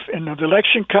have, in the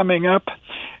election coming up,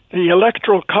 the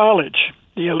Electoral College.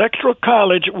 The Electoral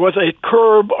College was a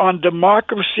curb on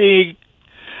democracy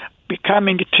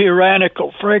becoming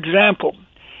tyrannical. For example,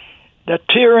 the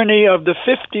tyranny of the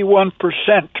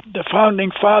 51%. The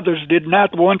Founding Fathers did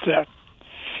not want that.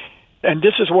 And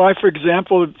this is why, for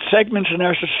example, segments in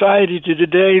our society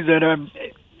today that are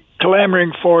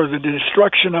clamoring for the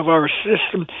destruction of our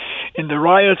system in the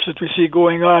riots that we see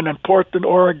going on in Portland,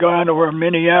 Oregon, or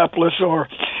Minneapolis, or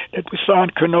that we saw in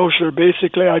Kenosha,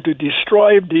 basically are to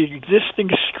destroy the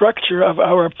existing structure of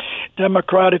our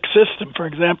democratic system. For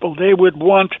example, they would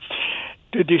want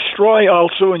to destroy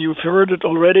also, and you've heard it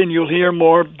already and you'll hear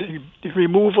more, the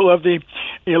removal of the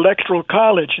Electoral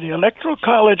College. The Electoral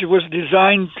College was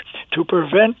designed to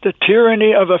prevent the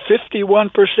tyranny of a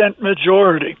 51%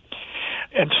 majority.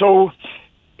 And so,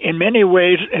 in many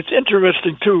ways, it's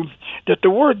interesting, too, that the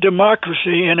word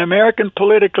democracy in American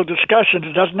political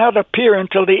discussions does not appear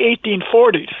until the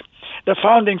 1840s. The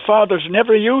Founding Fathers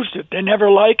never used it. They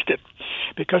never liked it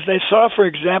because they saw, for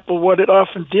example, what it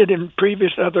often did in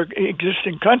previous other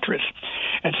existing countries.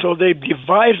 And so they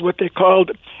devised what they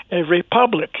called a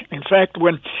republic. In fact,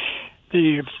 when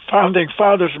the Founding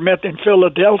Fathers met in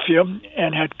Philadelphia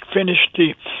and had finished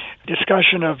the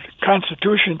discussion of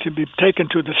Constitution to be taken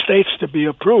to the states to be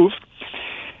approved,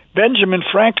 Benjamin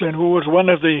Franklin, who was one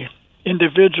of the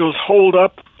individuals holed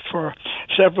up for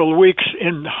several weeks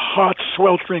in the hot,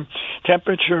 sweltering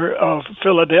temperature of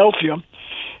Philadelphia,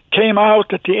 came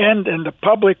out at the end, and the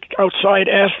public outside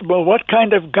asked, well, what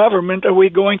kind of government are we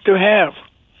going to have?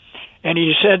 And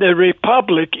he said, a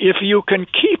republic if you can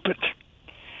keep it.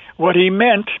 What he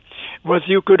meant was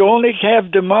you could only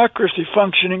have democracy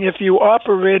functioning if you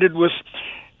operated with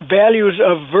values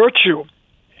of virtue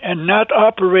and not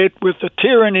operate with the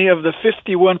tyranny of the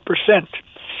 51%.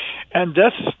 And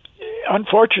that's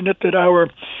unfortunate that our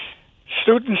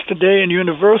students today in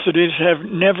universities have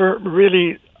never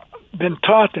really been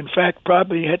taught. In fact,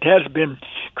 probably it has been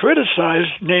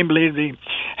criticized, namely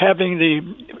having the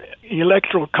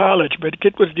Electoral College, but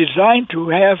it was designed to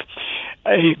have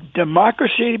a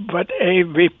democracy, but a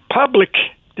republic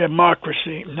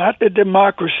democracy, not a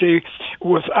democracy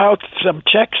without some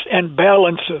checks and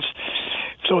balances,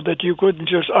 so that you couldn't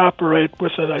just operate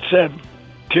with, as I said,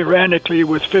 tyrannically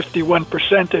with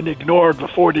 51% and ignore the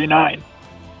 49%.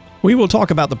 We will talk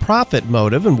about the profit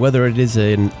motive and whether it is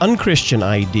an unchristian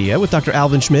idea with Dr.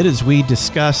 Alvin Schmidt as we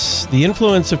discuss the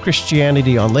influence of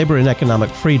Christianity on labor and economic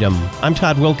freedom. I'm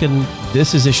Todd Wilkin.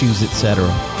 This is Issues, Etc.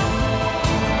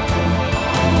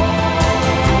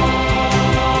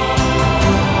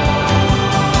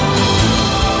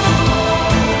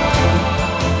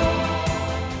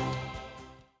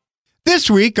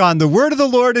 This week on The Word of the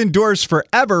Lord Endures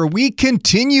Forever, we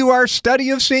continue our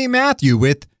study of St. Matthew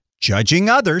with Judging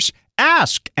Others,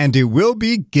 Ask, and it will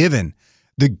be given.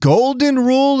 The Golden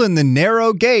Rule and the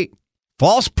Narrow Gate,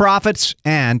 False Prophets,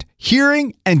 and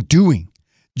Hearing and Doing.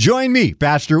 Join me,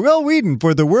 Pastor Will Whedon,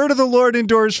 for The Word of the Lord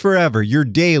Endures Forever, your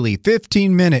daily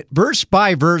 15-minute,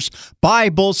 verse-by-verse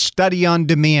Bible study on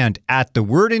demand at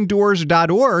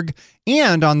thewordendures.org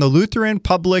and on the Lutheran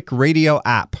Public Radio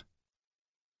app.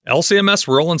 LCMS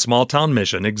Rural and Small Town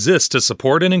Mission exists to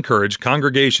support and encourage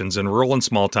congregations in rural and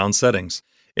small town settings.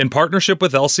 In partnership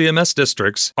with LCMS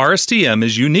districts, RSTM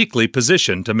is uniquely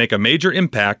positioned to make a major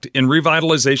impact in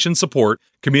revitalization support,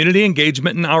 community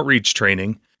engagement and outreach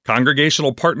training,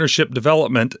 congregational partnership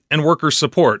development, and worker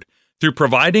support through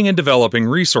providing and developing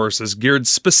resources geared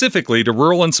specifically to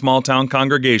rural and small town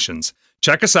congregations.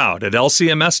 Check us out at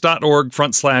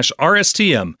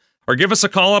lcms.org/RSTM or give us a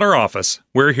call at our office.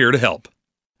 We're here to help.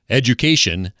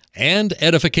 Education and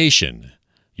edification.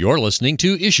 You're listening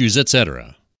to Issues,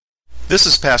 Etc. This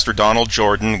is Pastor Donald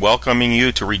Jordan welcoming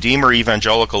you to Redeemer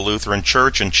Evangelical Lutheran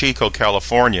Church in Chico,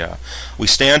 California. We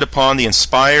stand upon the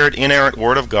inspired, inerrant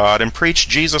Word of God and preach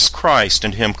Jesus Christ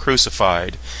and Him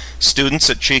crucified. Students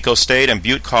at Chico State and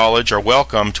Butte College are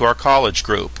welcome to our college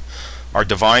group. Our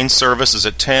divine service is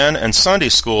at 10 and Sunday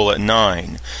school at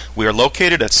 9. We are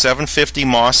located at 750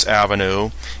 Moss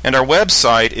Avenue, and our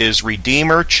website is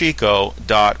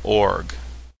redeemerchico.org.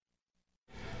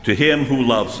 To Him who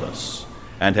loves us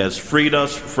and has freed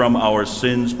us from our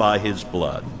sins by His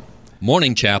blood.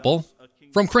 Morning Chapel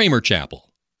from Kramer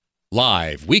Chapel.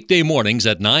 Live weekday mornings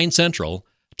at 9 Central,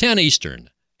 10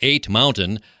 Eastern, 8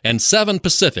 Mountain, and 7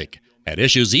 Pacific at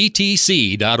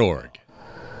issuesetc.org.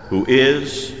 Who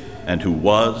is, and who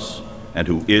was, and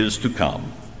who is to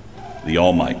come, the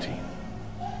Almighty.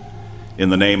 In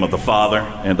the name of the Father,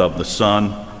 and of the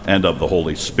Son, and of the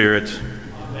Holy Spirit.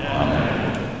 Amen.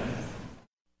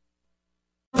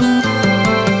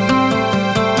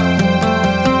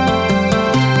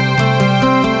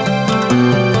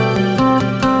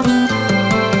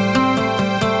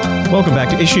 Welcome back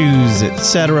to Issues,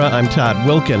 Etc. I'm Todd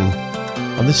Wilkin.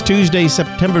 On this Tuesday,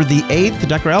 September the 8th,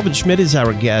 Dr. Alvin Schmidt is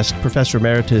our guest, Professor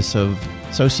Emeritus of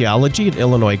Sociology at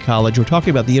Illinois College. We're talking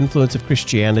about the influence of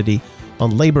Christianity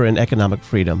on labor and economic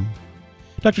freedom.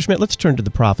 Dr. Schmidt, let's turn to the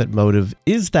profit motive.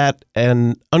 Is that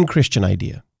an unchristian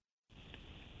idea?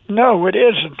 No, it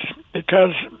isn't,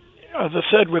 because, as I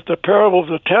said, with the parable of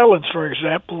the talents, for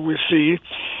example, we see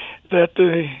that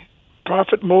the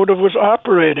profit motive was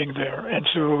operating there, and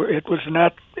so it was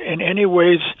not in any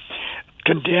ways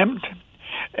condemned.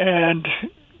 And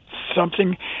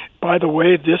something, by the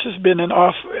way, this has been an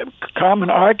common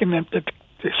argument that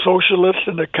the socialists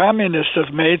and the communists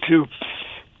have made to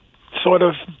sort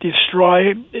of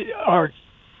destroy our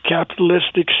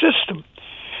capitalistic system.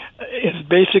 It's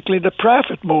basically the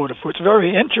profit motive. What's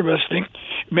very interesting,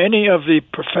 many of the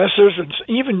professors and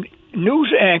even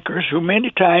news anchors who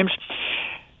many times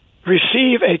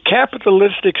receive a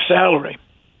capitalistic salary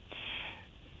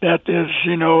that is,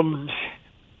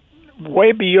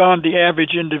 way beyond the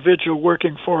average individual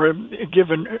working for a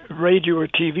given radio or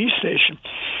TV station,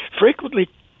 frequently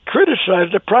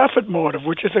criticize the profit motive,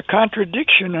 which is a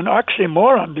contradiction, an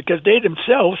oxymoron, because they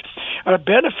themselves are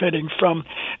benefiting from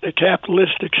the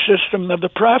capitalistic system of the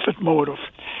profit motive.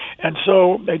 And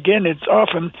so, again, it's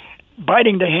often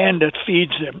biting the hand that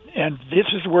feeds them. And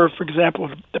this is where, for example,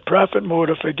 the profit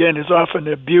motive, again, is often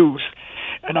abused.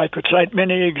 And I could cite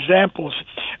many examples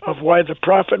of why the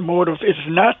profit motive is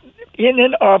not in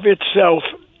and of itself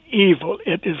evil.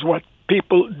 It is what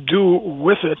people do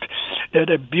with it that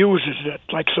abuses it,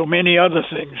 like so many other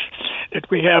things that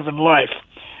we have in life.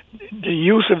 The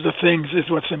use of the things is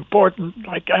what's important,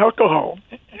 like alcohol.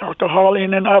 Alcohol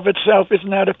in and of itself is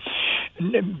not a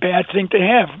bad thing to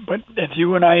have, but as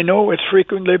you and I know, it's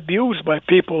frequently abused by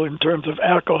people in terms of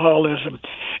alcoholism,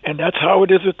 and that's how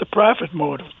it is with the profit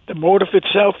motive. The motive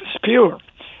itself is pure,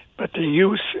 but the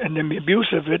use and the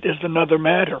abuse of it is another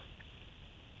matter.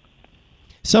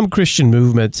 Some Christian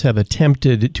movements have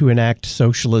attempted to enact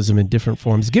socialism in different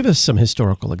forms. Give us some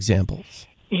historical examples.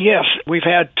 Yes, we've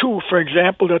had two, for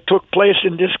example, that took place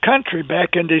in this country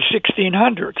back in the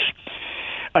 1600s.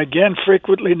 Again,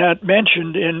 frequently not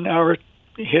mentioned in our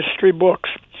history books.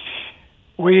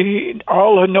 We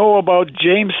all know about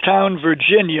Jamestown,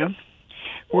 Virginia,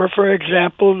 where, for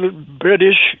example, the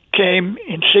British came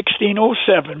in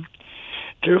 1607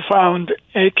 to found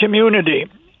a community,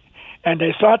 and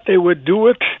they thought they would do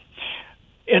it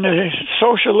in a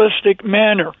socialistic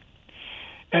manner.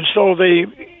 And so they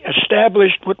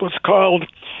established what was called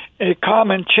a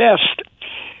common chest,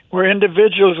 where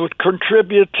individuals would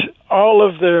contribute all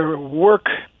of their work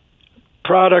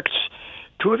products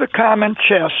to the common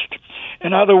chest.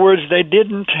 In other words, they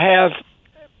didn't have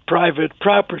private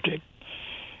property.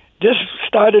 This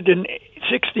started in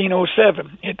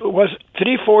 1607. It was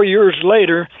 3-4 years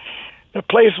later, the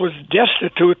place was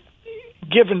destitute,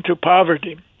 given to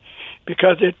poverty,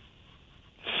 because it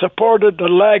supported the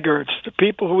laggards, the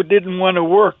people who didn't want to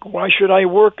work. Why should I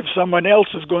work if someone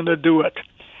else is going to do it?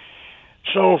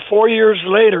 So 4 years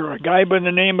later, a guy by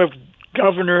the name of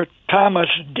Governor Thomas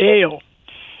Dale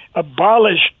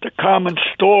abolished the common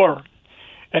store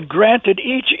and granted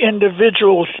each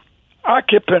individual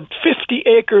occupant 50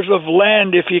 acres of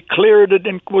land if he cleared it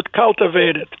and would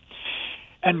cultivate it.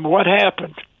 And what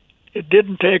happened? It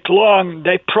didn't take long.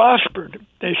 They prospered.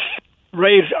 They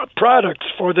raised products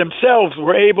for themselves,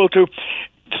 were able to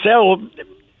sell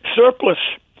surplus.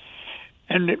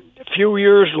 And a few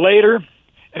years later,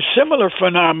 a similar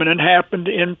phenomenon happened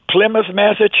in Plymouth,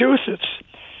 Massachusetts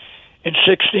in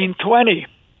 1620,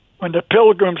 when the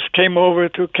Pilgrims came over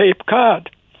to Cape Cod.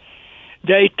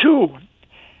 they too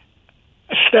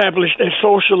established a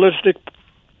socialistic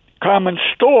common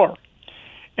store.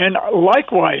 And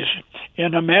likewise,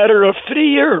 in a matter of 3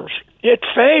 years, it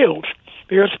failed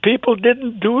because people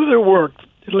didn't do their work.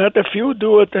 They let a few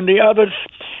do it, and the others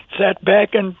sat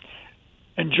back and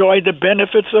enjoyed the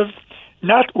benefits of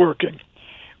not working.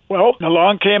 Well,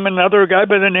 along came another guy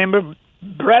by the name of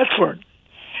Bradford,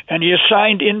 and he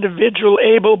assigned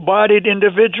able-bodied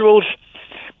individuals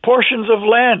portions of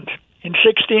land in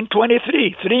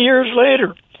 1623, 3 years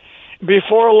later.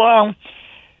 Before long,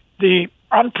 the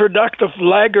unproductive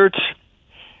laggards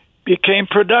became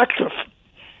productive.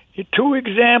 Two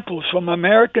examples from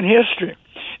American history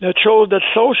that show that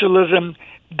socialism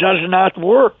does not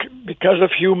work because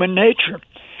of human nature,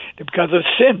 because of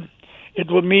sin. It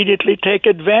will immediately take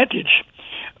advantage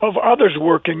of others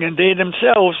working, and they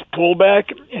themselves pull back,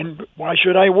 and why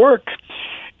should I work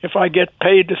if I get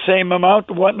paid the same amount,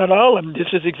 what not all? And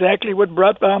this is exactly what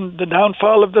brought the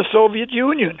downfall of the Soviet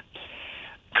Union.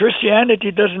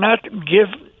 Christianity does not give,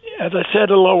 as I said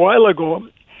a little while ago,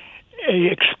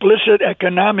 a explicit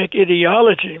economic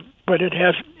ideology, but it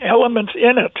has elements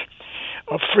in it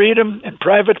of freedom and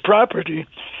private property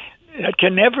that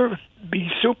can never be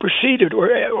superseded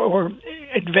or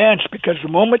advanced, because the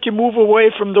moment you move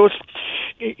away from those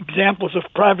examples of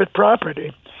private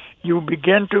property, you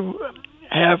begin to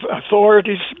have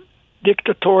authorities,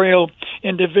 dictatorial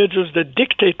individuals that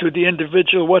dictate to the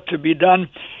individual what to be done,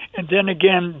 and then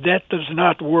again, that does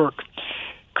not work.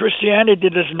 Christianity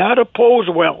does not oppose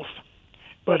wealth,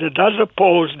 but it does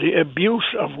oppose the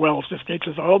abuse of wealth. It takes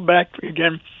us all back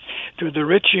again to the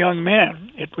rich young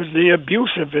man. It was the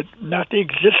abuse of it, not the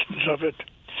existence of it,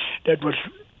 that was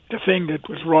the thing that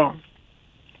was wrong.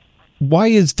 Why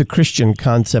is the Christian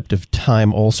concept of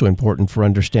time also important for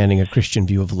understanding a Christian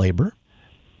view of labor?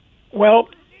 Well,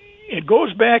 it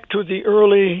goes back to the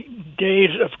early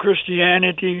days of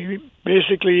Christianity,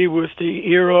 basically with the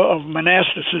era of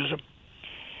monasticism.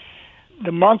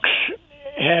 The monks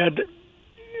had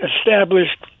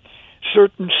established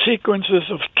certain sequences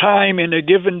of time in a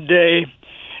given day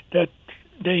that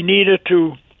they needed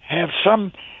to have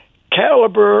some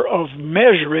caliber of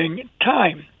measuring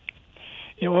time.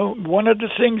 You know, one of the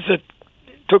things that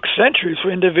took centuries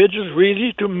for individuals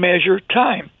really to measure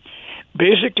time.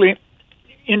 Basically,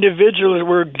 individuals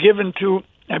were given to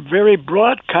a very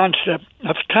broad concept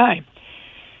of time.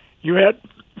 You had,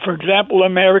 for example,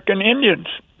 American Indians.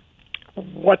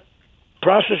 What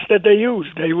process did they use?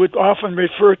 They would often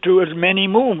refer to as many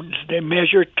moons. They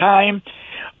measured time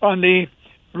on the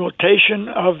rotation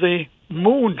of the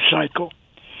moon cycle.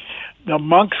 The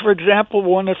monks, for example,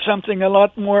 wanted something a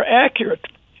lot more accurate.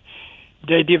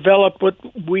 They developed what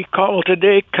we call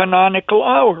today canonical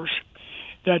hours,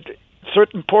 that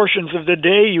certain portions of the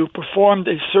day you performed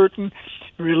a certain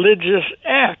religious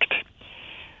act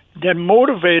that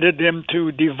motivated them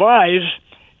to devise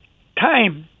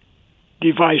time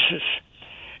devices.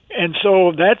 And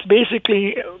so that's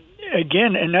basically,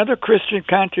 again, another Christian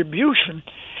contribution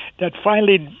that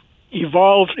finally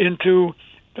evolved into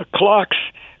the clocks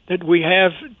that we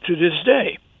have to this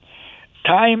day.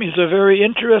 Time is a very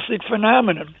interesting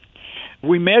phenomenon.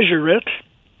 We measure it,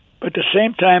 but at the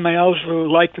same time, I also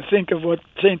like to think of what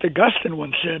St. Augustine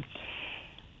once said.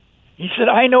 He said,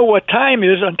 I know what time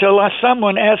is until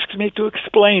someone asks me to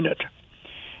explain it.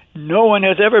 No one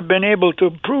has ever been able to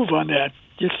improve on that.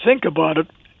 Just think about it.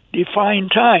 Define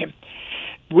time.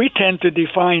 We tend to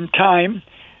define time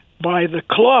by the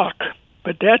clock,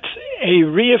 but that's a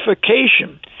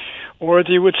reification, or as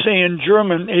you would say in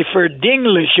German, a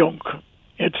Verdinglichung.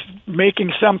 It's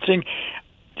making something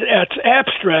that's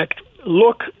abstract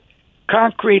look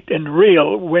concrete and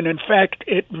real, when in fact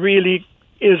it really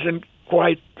isn't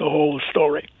quite the whole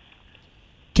story.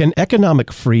 Can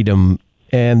economic freedom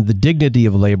and the dignity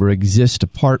of labor exist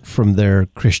apart from their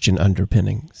Christian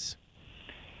underpinnings?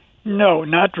 No,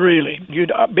 not really.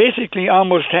 You'd basically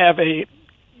almost have a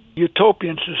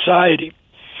utopian society.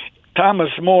 Thomas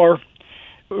More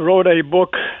wrote a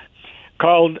book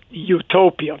called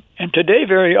Utopia. And today,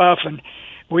 very often,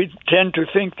 we tend to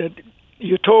think that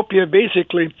utopia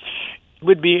basically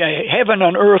would be a heaven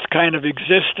on earth kind of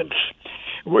existence,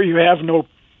 where you have no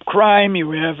crime,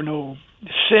 you have no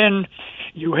sin,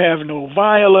 you have no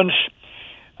violence.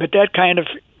 But that kind of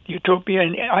utopia,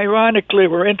 and ironically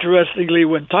or interestingly,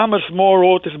 when Thomas More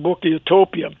wrote his book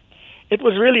Utopia, it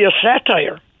was really a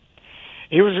satire.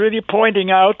 He was really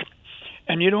pointing out,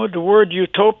 and you know, the word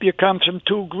utopia comes from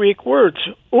two Greek words,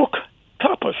 uk,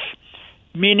 topos,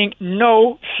 meaning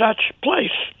no such place.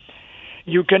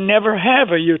 You can never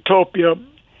have a utopia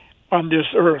on this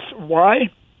earth. Why?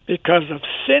 Because of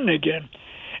sin again.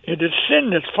 It is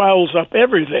sin that fouls up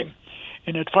everything,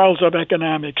 and it fouls up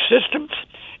economic systems.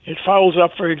 It fouls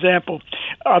up, for example,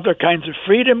 other kinds of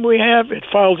freedom we have. It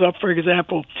fouls up, for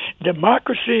example,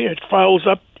 democracy. It fouls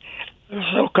up the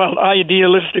so-called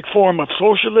idealistic form of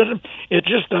socialism. It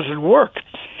just doesn't work.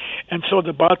 And so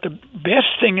about the best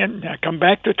thing, and I come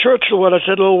back to Churchill, what I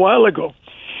said a little while ago,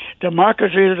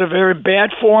 democracy is a very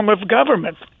bad form of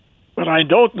government, but I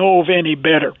don't know of any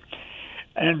better.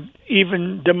 And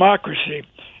even democracy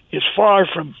is far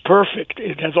from perfect.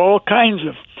 It has all kinds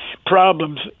of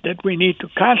problems that we need to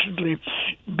constantly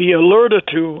be alerted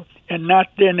to and not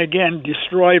then again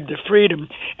destroy the freedom.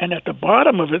 And at the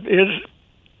bottom of it is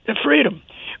the freedom.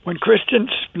 When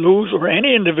Christians lose, or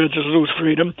any individuals lose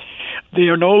freedom, they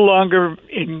are no longer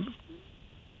in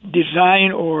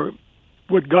design or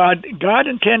what God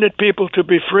intended people to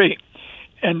be free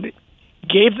and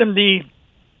gave them the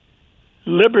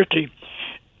liberty,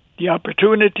 the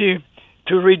opportunity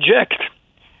to reject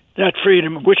that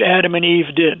freedom, which Adam and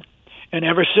Eve did. And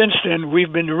ever since then,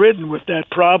 we've been ridden with that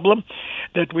problem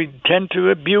that we tend to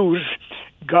abuse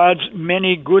God's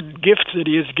many good gifts that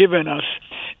He has given us,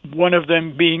 one of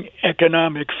them being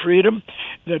economic freedom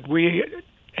that we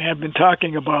have been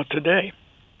talking about today.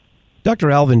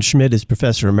 Dr. Alvin Schmidt is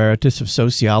Professor Emeritus of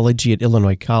Sociology at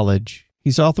Illinois College.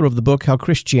 He's author of the book, How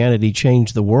Christianity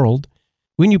Changed the World.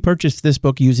 When you purchase this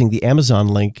book using the Amazon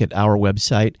link at our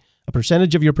website, a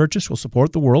percentage of your purchase will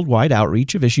support the worldwide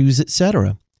outreach of Issues,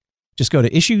 etc. Just go to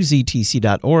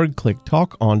issuesetc.org, click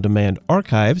Talk on Demand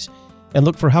Archives, and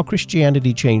look for How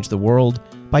Christianity Changed the World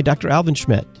by Dr. Alvin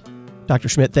Schmidt. Dr.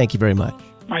 Schmidt, thank you very much.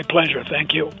 My pleasure.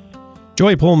 Thank you.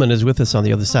 Joy Pullman is with us on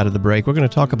the other side of the break. We're going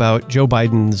to talk about Joe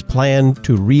Biden's plan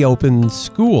to reopen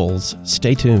schools.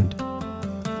 Stay tuned.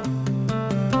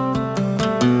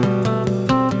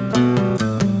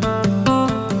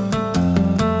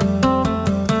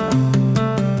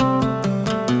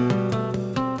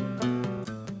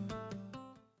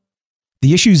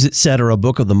 The Issues, Etc.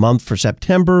 Book of the Month for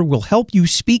September will help you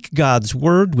speak God's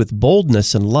Word with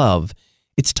boldness and love.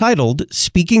 It's titled,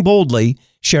 Speaking Boldly,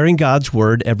 Sharing God's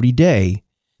Word Every Day.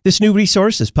 This new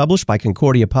resource is published by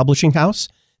Concordia Publishing House.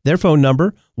 Their phone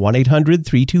number,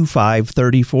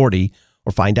 1-800-325-3040,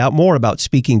 or find out more about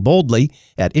Speaking Boldly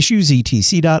at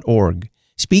issuesetc.org.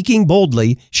 Speaking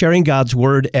Boldly, Sharing God's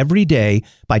Word Every Day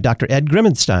by Dr. Ed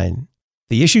Grimmenstein.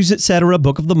 The Issues, Etc.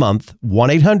 Book of the Month,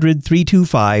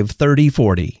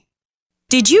 1-800-325-3040.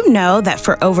 Did you know that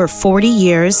for over 40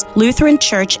 years, Lutheran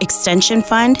Church Extension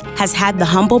Fund has had the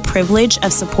humble privilege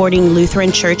of supporting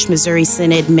Lutheran Church Missouri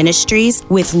Synod ministries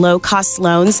with low-cost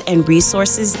loans and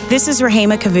resources? This is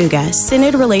Rahema Kavuga,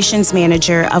 Synod Relations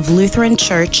Manager of Lutheran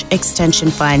Church Extension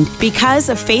Fund. Because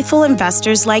of faithful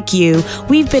investors like you,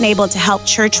 we've been able to help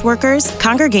church workers,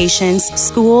 congregations,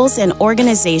 schools, and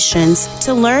organizations.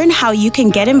 To learn how you can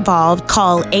get involved,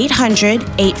 call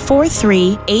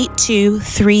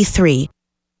 800-843-8233.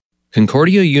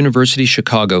 Concordia University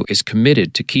Chicago is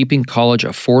committed to keeping college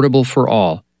affordable for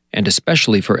all, and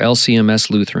especially for LCMS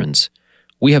Lutherans.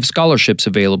 We have scholarships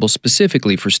available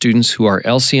specifically for students who are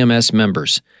LCMS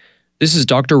members. This is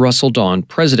Dr. Russell Dawn,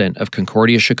 president of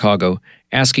Concordia Chicago,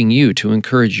 asking you to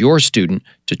encourage your student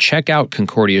to check out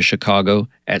Concordia Chicago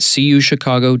at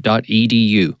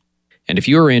cuchicago.edu. And if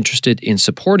you are interested in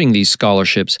supporting these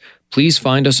scholarships, please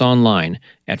find us online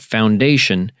at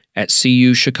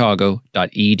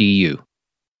foundation.cuchicago.edu.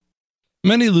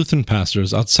 Many Lutheran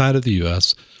pastors outside of the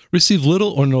U.S. receive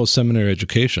little or no seminary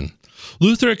education.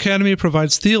 Luther Academy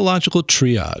provides theological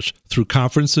triage through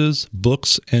conferences,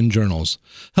 books, and journals.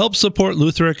 Help support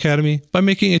Luther Academy by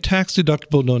making a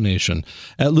tax-deductible donation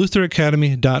at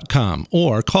lutheracademy.com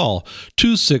or call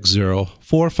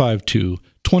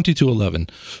 260-452-2211.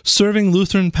 Serving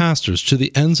Lutheran pastors to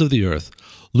the ends of the earth.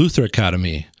 Luther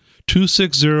Academy,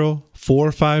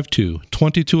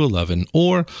 260-452-2211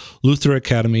 or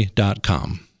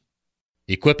lutheracademy.com.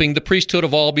 Equipping the priesthood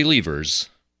of all believers.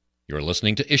 You're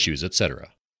listening to Issues, Etc.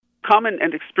 Come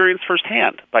and experience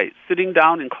firsthand by sitting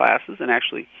down in classes and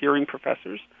actually hearing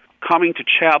professors, coming to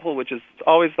chapel, which is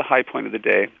always the high point of the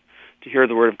day, to hear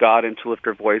the Word of God and to lift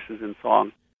our voices in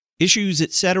song. Issues,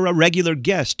 Etc. regular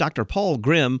guest Dr. Paul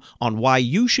Grimm on why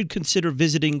you should consider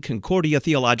visiting Concordia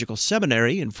Theological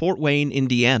Seminary in Fort Wayne,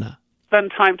 Indiana.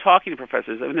 Spend time talking to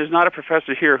professors. I mean, there's not a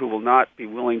professor here who will not be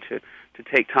willing to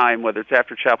take time, whether it's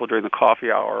after chapel during the coffee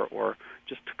hour or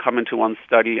just to come into one's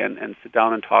study and sit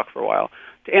down and talk for a while,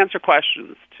 to answer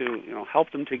questions, to help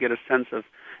them to get a sense of,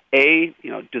 A,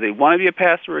 do they want to be a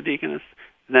pastor or a deaconess?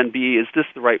 And then B, is this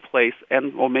the right place?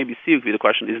 And maybe C would be the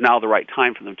question, is now the right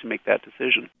time for them to make that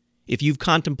decision? If you've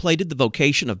contemplated the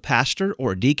vocation of pastor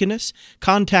or deaconess,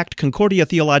 contact Concordia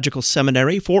Theological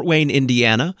Seminary, Fort Wayne,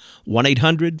 Indiana,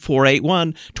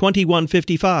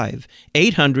 1-800-481-2155,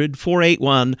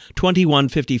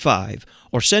 800-481-2155,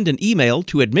 or send an email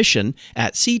to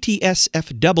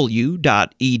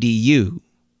admission@ctsfw.edu.